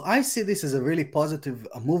 So I see this as a really positive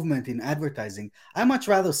movement in advertising. I much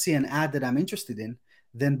rather see an ad that I'm interested in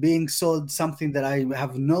than being sold something that I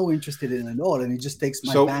have no interest in at all, and it just takes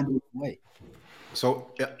my bandwidth away.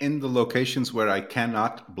 So in the locations where I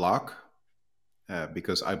cannot block,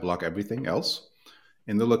 because I block everything else,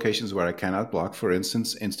 in the locations where I cannot block, for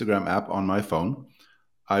instance, Instagram app on my phone,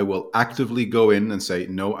 I will actively go in and say,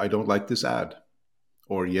 no, I don't like this ad.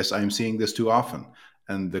 Or yes, I'm seeing this too often.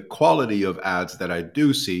 And the quality of ads that I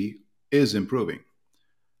do see is improving.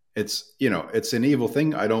 It's, it's an evil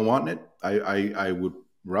thing. I don't want it. I would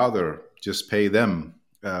rather just pay them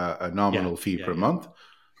a nominal fee per month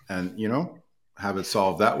and, have it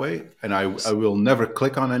solved that way. And I will never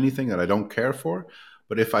click on anything that I don't care for.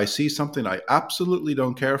 But if I see something I absolutely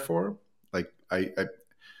don't care for, like I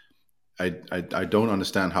don't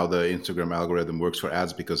understand how the Instagram algorithm works for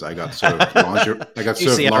ads, because I got served lingerie. I got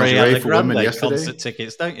served lingerie for women yesterday. Concert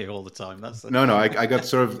tickets, don't you, all the time? That's No. I got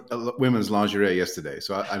served women's lingerie yesterday.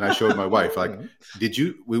 So I showed my wife, like,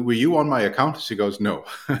 were you on my account? She goes, no.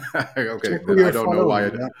 Okay, then I don't know why.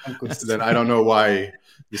 Then I don't know why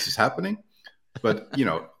this is happening. But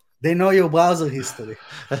they know your browser history.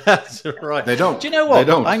 That's right. They don't. Do you know what? They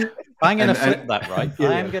don't. I'm going to flip that, right?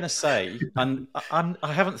 I am going to say, and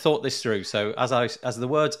I haven't thought this through. So as the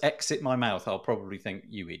words exit my mouth, I'll probably think,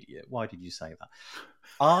 "You idiot! Why did you say that?"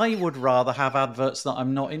 I would rather have adverts that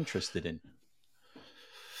I'm not interested in,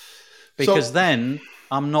 because then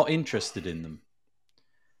I'm not interested in them.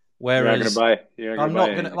 Whereas I'm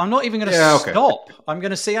not even going to stop. Okay. I'm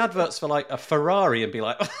going to see adverts for like a Ferrari and be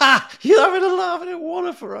like, you're having a laugh, I don't want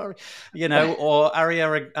a Ferrari, or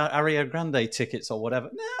Ariana Grande tickets or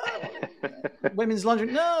whatever. No, women's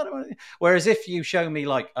lingerie. No, I don't want it. Whereas if you show me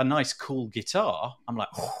like a nice, cool guitar, I'm like,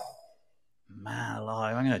 oh, man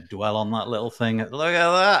alive, I'm going to dwell on that little thing. Look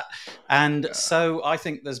at that. And so I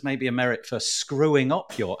think there's maybe a merit for screwing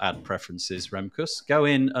up your ad preferences, Remkus. Go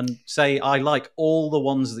in and say, I like all the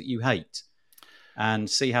ones that you hate, and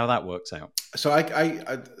see how that works out. So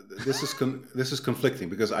I this is conflicting,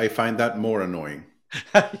 because I find that more annoying.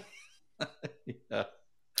 Like,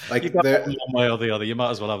 you got one way or the other. You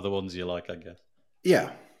might as well have the ones you like, I guess.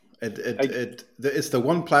 Yeah. It's the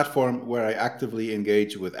one platform where I actively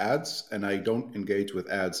engage with ads, and I don't engage with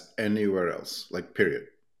ads anywhere else. Like, period.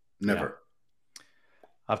 Never. Yeah.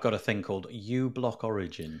 I've got a thing called uBlock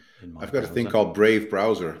Origin in my I've got browser. a thing called Brave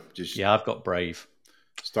browser. Yeah, I've got Brave.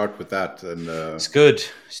 Start with that, and it's good.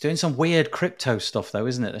 It's doing some weird crypto stuff, though,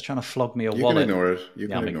 isn't it? They're trying to flog me a wallet. You can ignore it.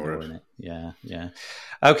 I'm ignoring it. Yeah.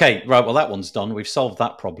 Okay, right. Well, that one's done. We've solved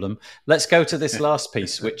that problem. Let's go to this last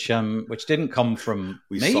piece, which didn't come from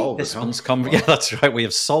me. This one's come. Yeah, that's right. We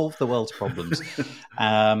have solved the world's problems.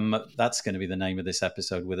 That's going to be the name of this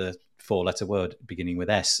episode, with a 4-letter word beginning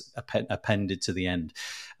with S appended to the end.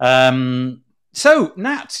 So,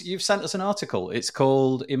 Nat, you've sent us an article. It's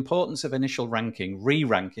called Importance of Initial Ranking,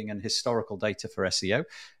 Re-Ranking and Historical Data for SEO.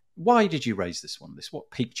 Why did you raise this one? What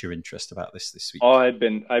piqued your interest about this week? Oh, I've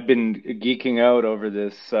been geeking out over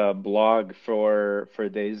this blog for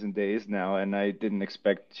days and days now, and I didn't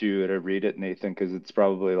expect you to read it, Nathan, because it's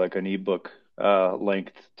probably like an ebook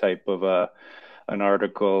length type of an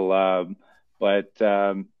article.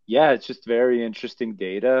 Yeah, it's just very interesting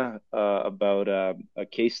data about a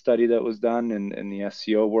case study that was done in the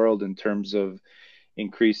SEO world in terms of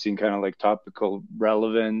increasing kind of like topical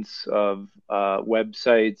relevance of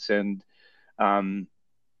websites. And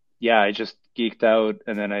I just geeked out,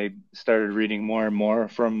 and then I started reading more and more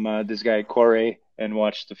from this guy Corey, and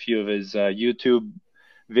watched a few of his YouTube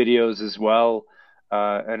videos as well.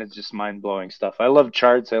 And it's just mind-blowing stuff. I love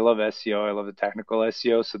charts. I love SEO. I love the technical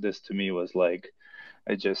SEO. So this to me was like,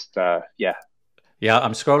 Yeah,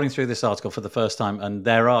 I'm scrolling through this article for the first time, and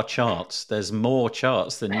there are charts. There's more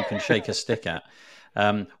charts than you can shake a stick at.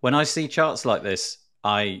 When I see charts like this,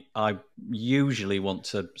 I usually want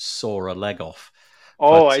to saw a leg off.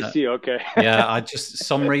 Oh, I see. Okay. Yeah,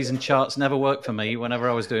 some reason charts never work for me. Whenever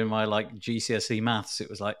I was doing my GCSE maths, it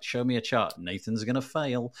was like, show me a chart. Nathan's going to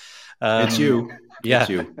fail. It's you. Yeah. It's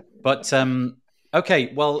you. But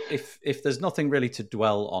okay, well, if there's nothing really to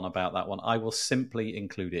dwell on about that one, I will simply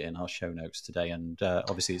include it in our show notes today. And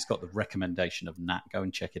obviously, it's got the recommendation of Nat. Go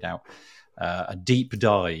and check it out. A deep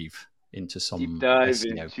dive into some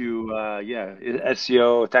SEO. Into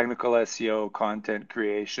SEO, technical SEO, content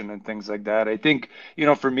creation, and things like that. I think,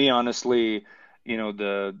 for me, honestly,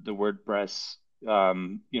 the WordPress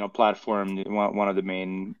platform, one of the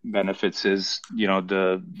main benefits is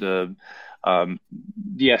the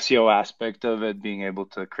SEO aspect of it, being able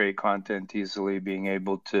to create content easily, being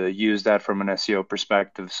able to use that from an SEO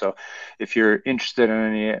perspective. So if you're interested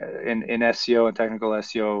in SEO and technical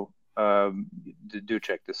SEO, do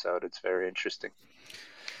check this out. It's very interesting.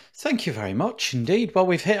 Thank you very much indeed. Well,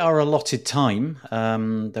 we've hit our allotted time.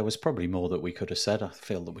 There was probably more that we could have said. I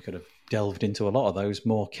feel that we could have delved into a lot of those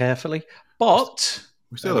more carefully, but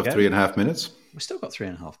we still have 3.5 minutes. We've still got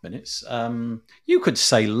 3.5 minutes. You could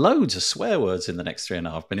say loads of swear words in the next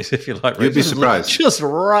 3.5 minutes if you like. You'd be surprised. Just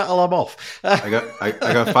rattle them off. I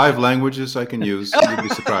got 5 languages I can use. You'd be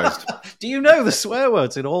surprised. Do you know the swear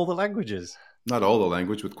words in all the languages? Not all the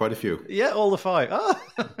language, but quite a few. Yeah, all the 5.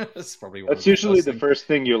 That's probably that's usually the first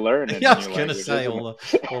thing you learn. Yeah, I was going to say all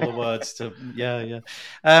the words to. Yeah.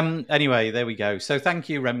 Anyway, there we go. So thank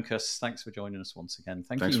you, Remkus. Thanks for joining us once again.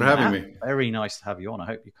 Thanks for having me. Very nice to have you on. I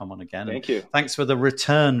hope you come on again. Thank you. Thanks for the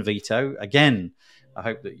return, Vito. Again, I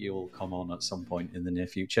hope that you'll come on at some point in the near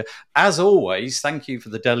future. As always, thank you for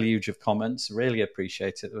the deluge of comments. Really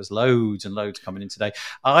appreciate it. There was loads and loads coming in today.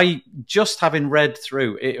 Having read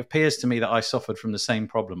through, it appears to me that I suffered from the same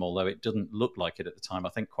problem, although it didn't look like it at the time. I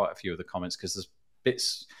think quite a few of the comments, because there's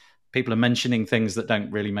bits, people are mentioning things that don't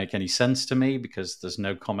really make any sense to me because there's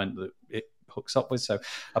no comment that it hooks up with. So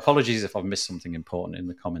apologies if I've missed something important in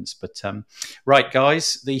the comments. But right,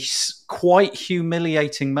 guys, the quite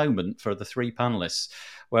humiliating moment for the 3 panelists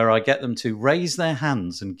where I get them to raise their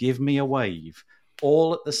hands and give me a wave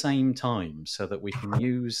all at the same time so that we can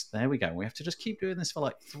use, there we go. We have to just keep doing this for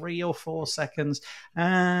like 3 or 4 seconds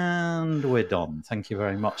and we're done. Thank you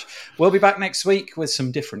very much. We'll be back next week with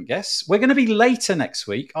some different guests. We're going to be later next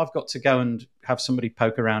week. I've got to go and have somebody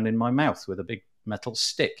poke around in my mouth with a big metal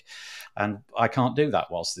stick. And I can't do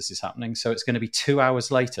that whilst this is happening. So it's going to be 2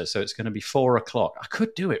 hours later. So it's going to be 4 o'clock. I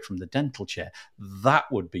could do it from the dental chair.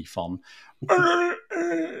 That would be fun.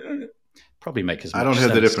 Probably make as much sense. I don't hear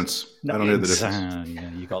the difference. I don't hear the difference.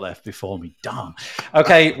 Yeah, you got there before me. Darn.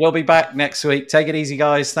 Okay, we'll be back next week. Take it easy,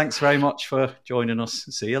 guys. Thanks very much for joining us.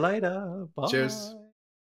 See you later. Bye. Cheers.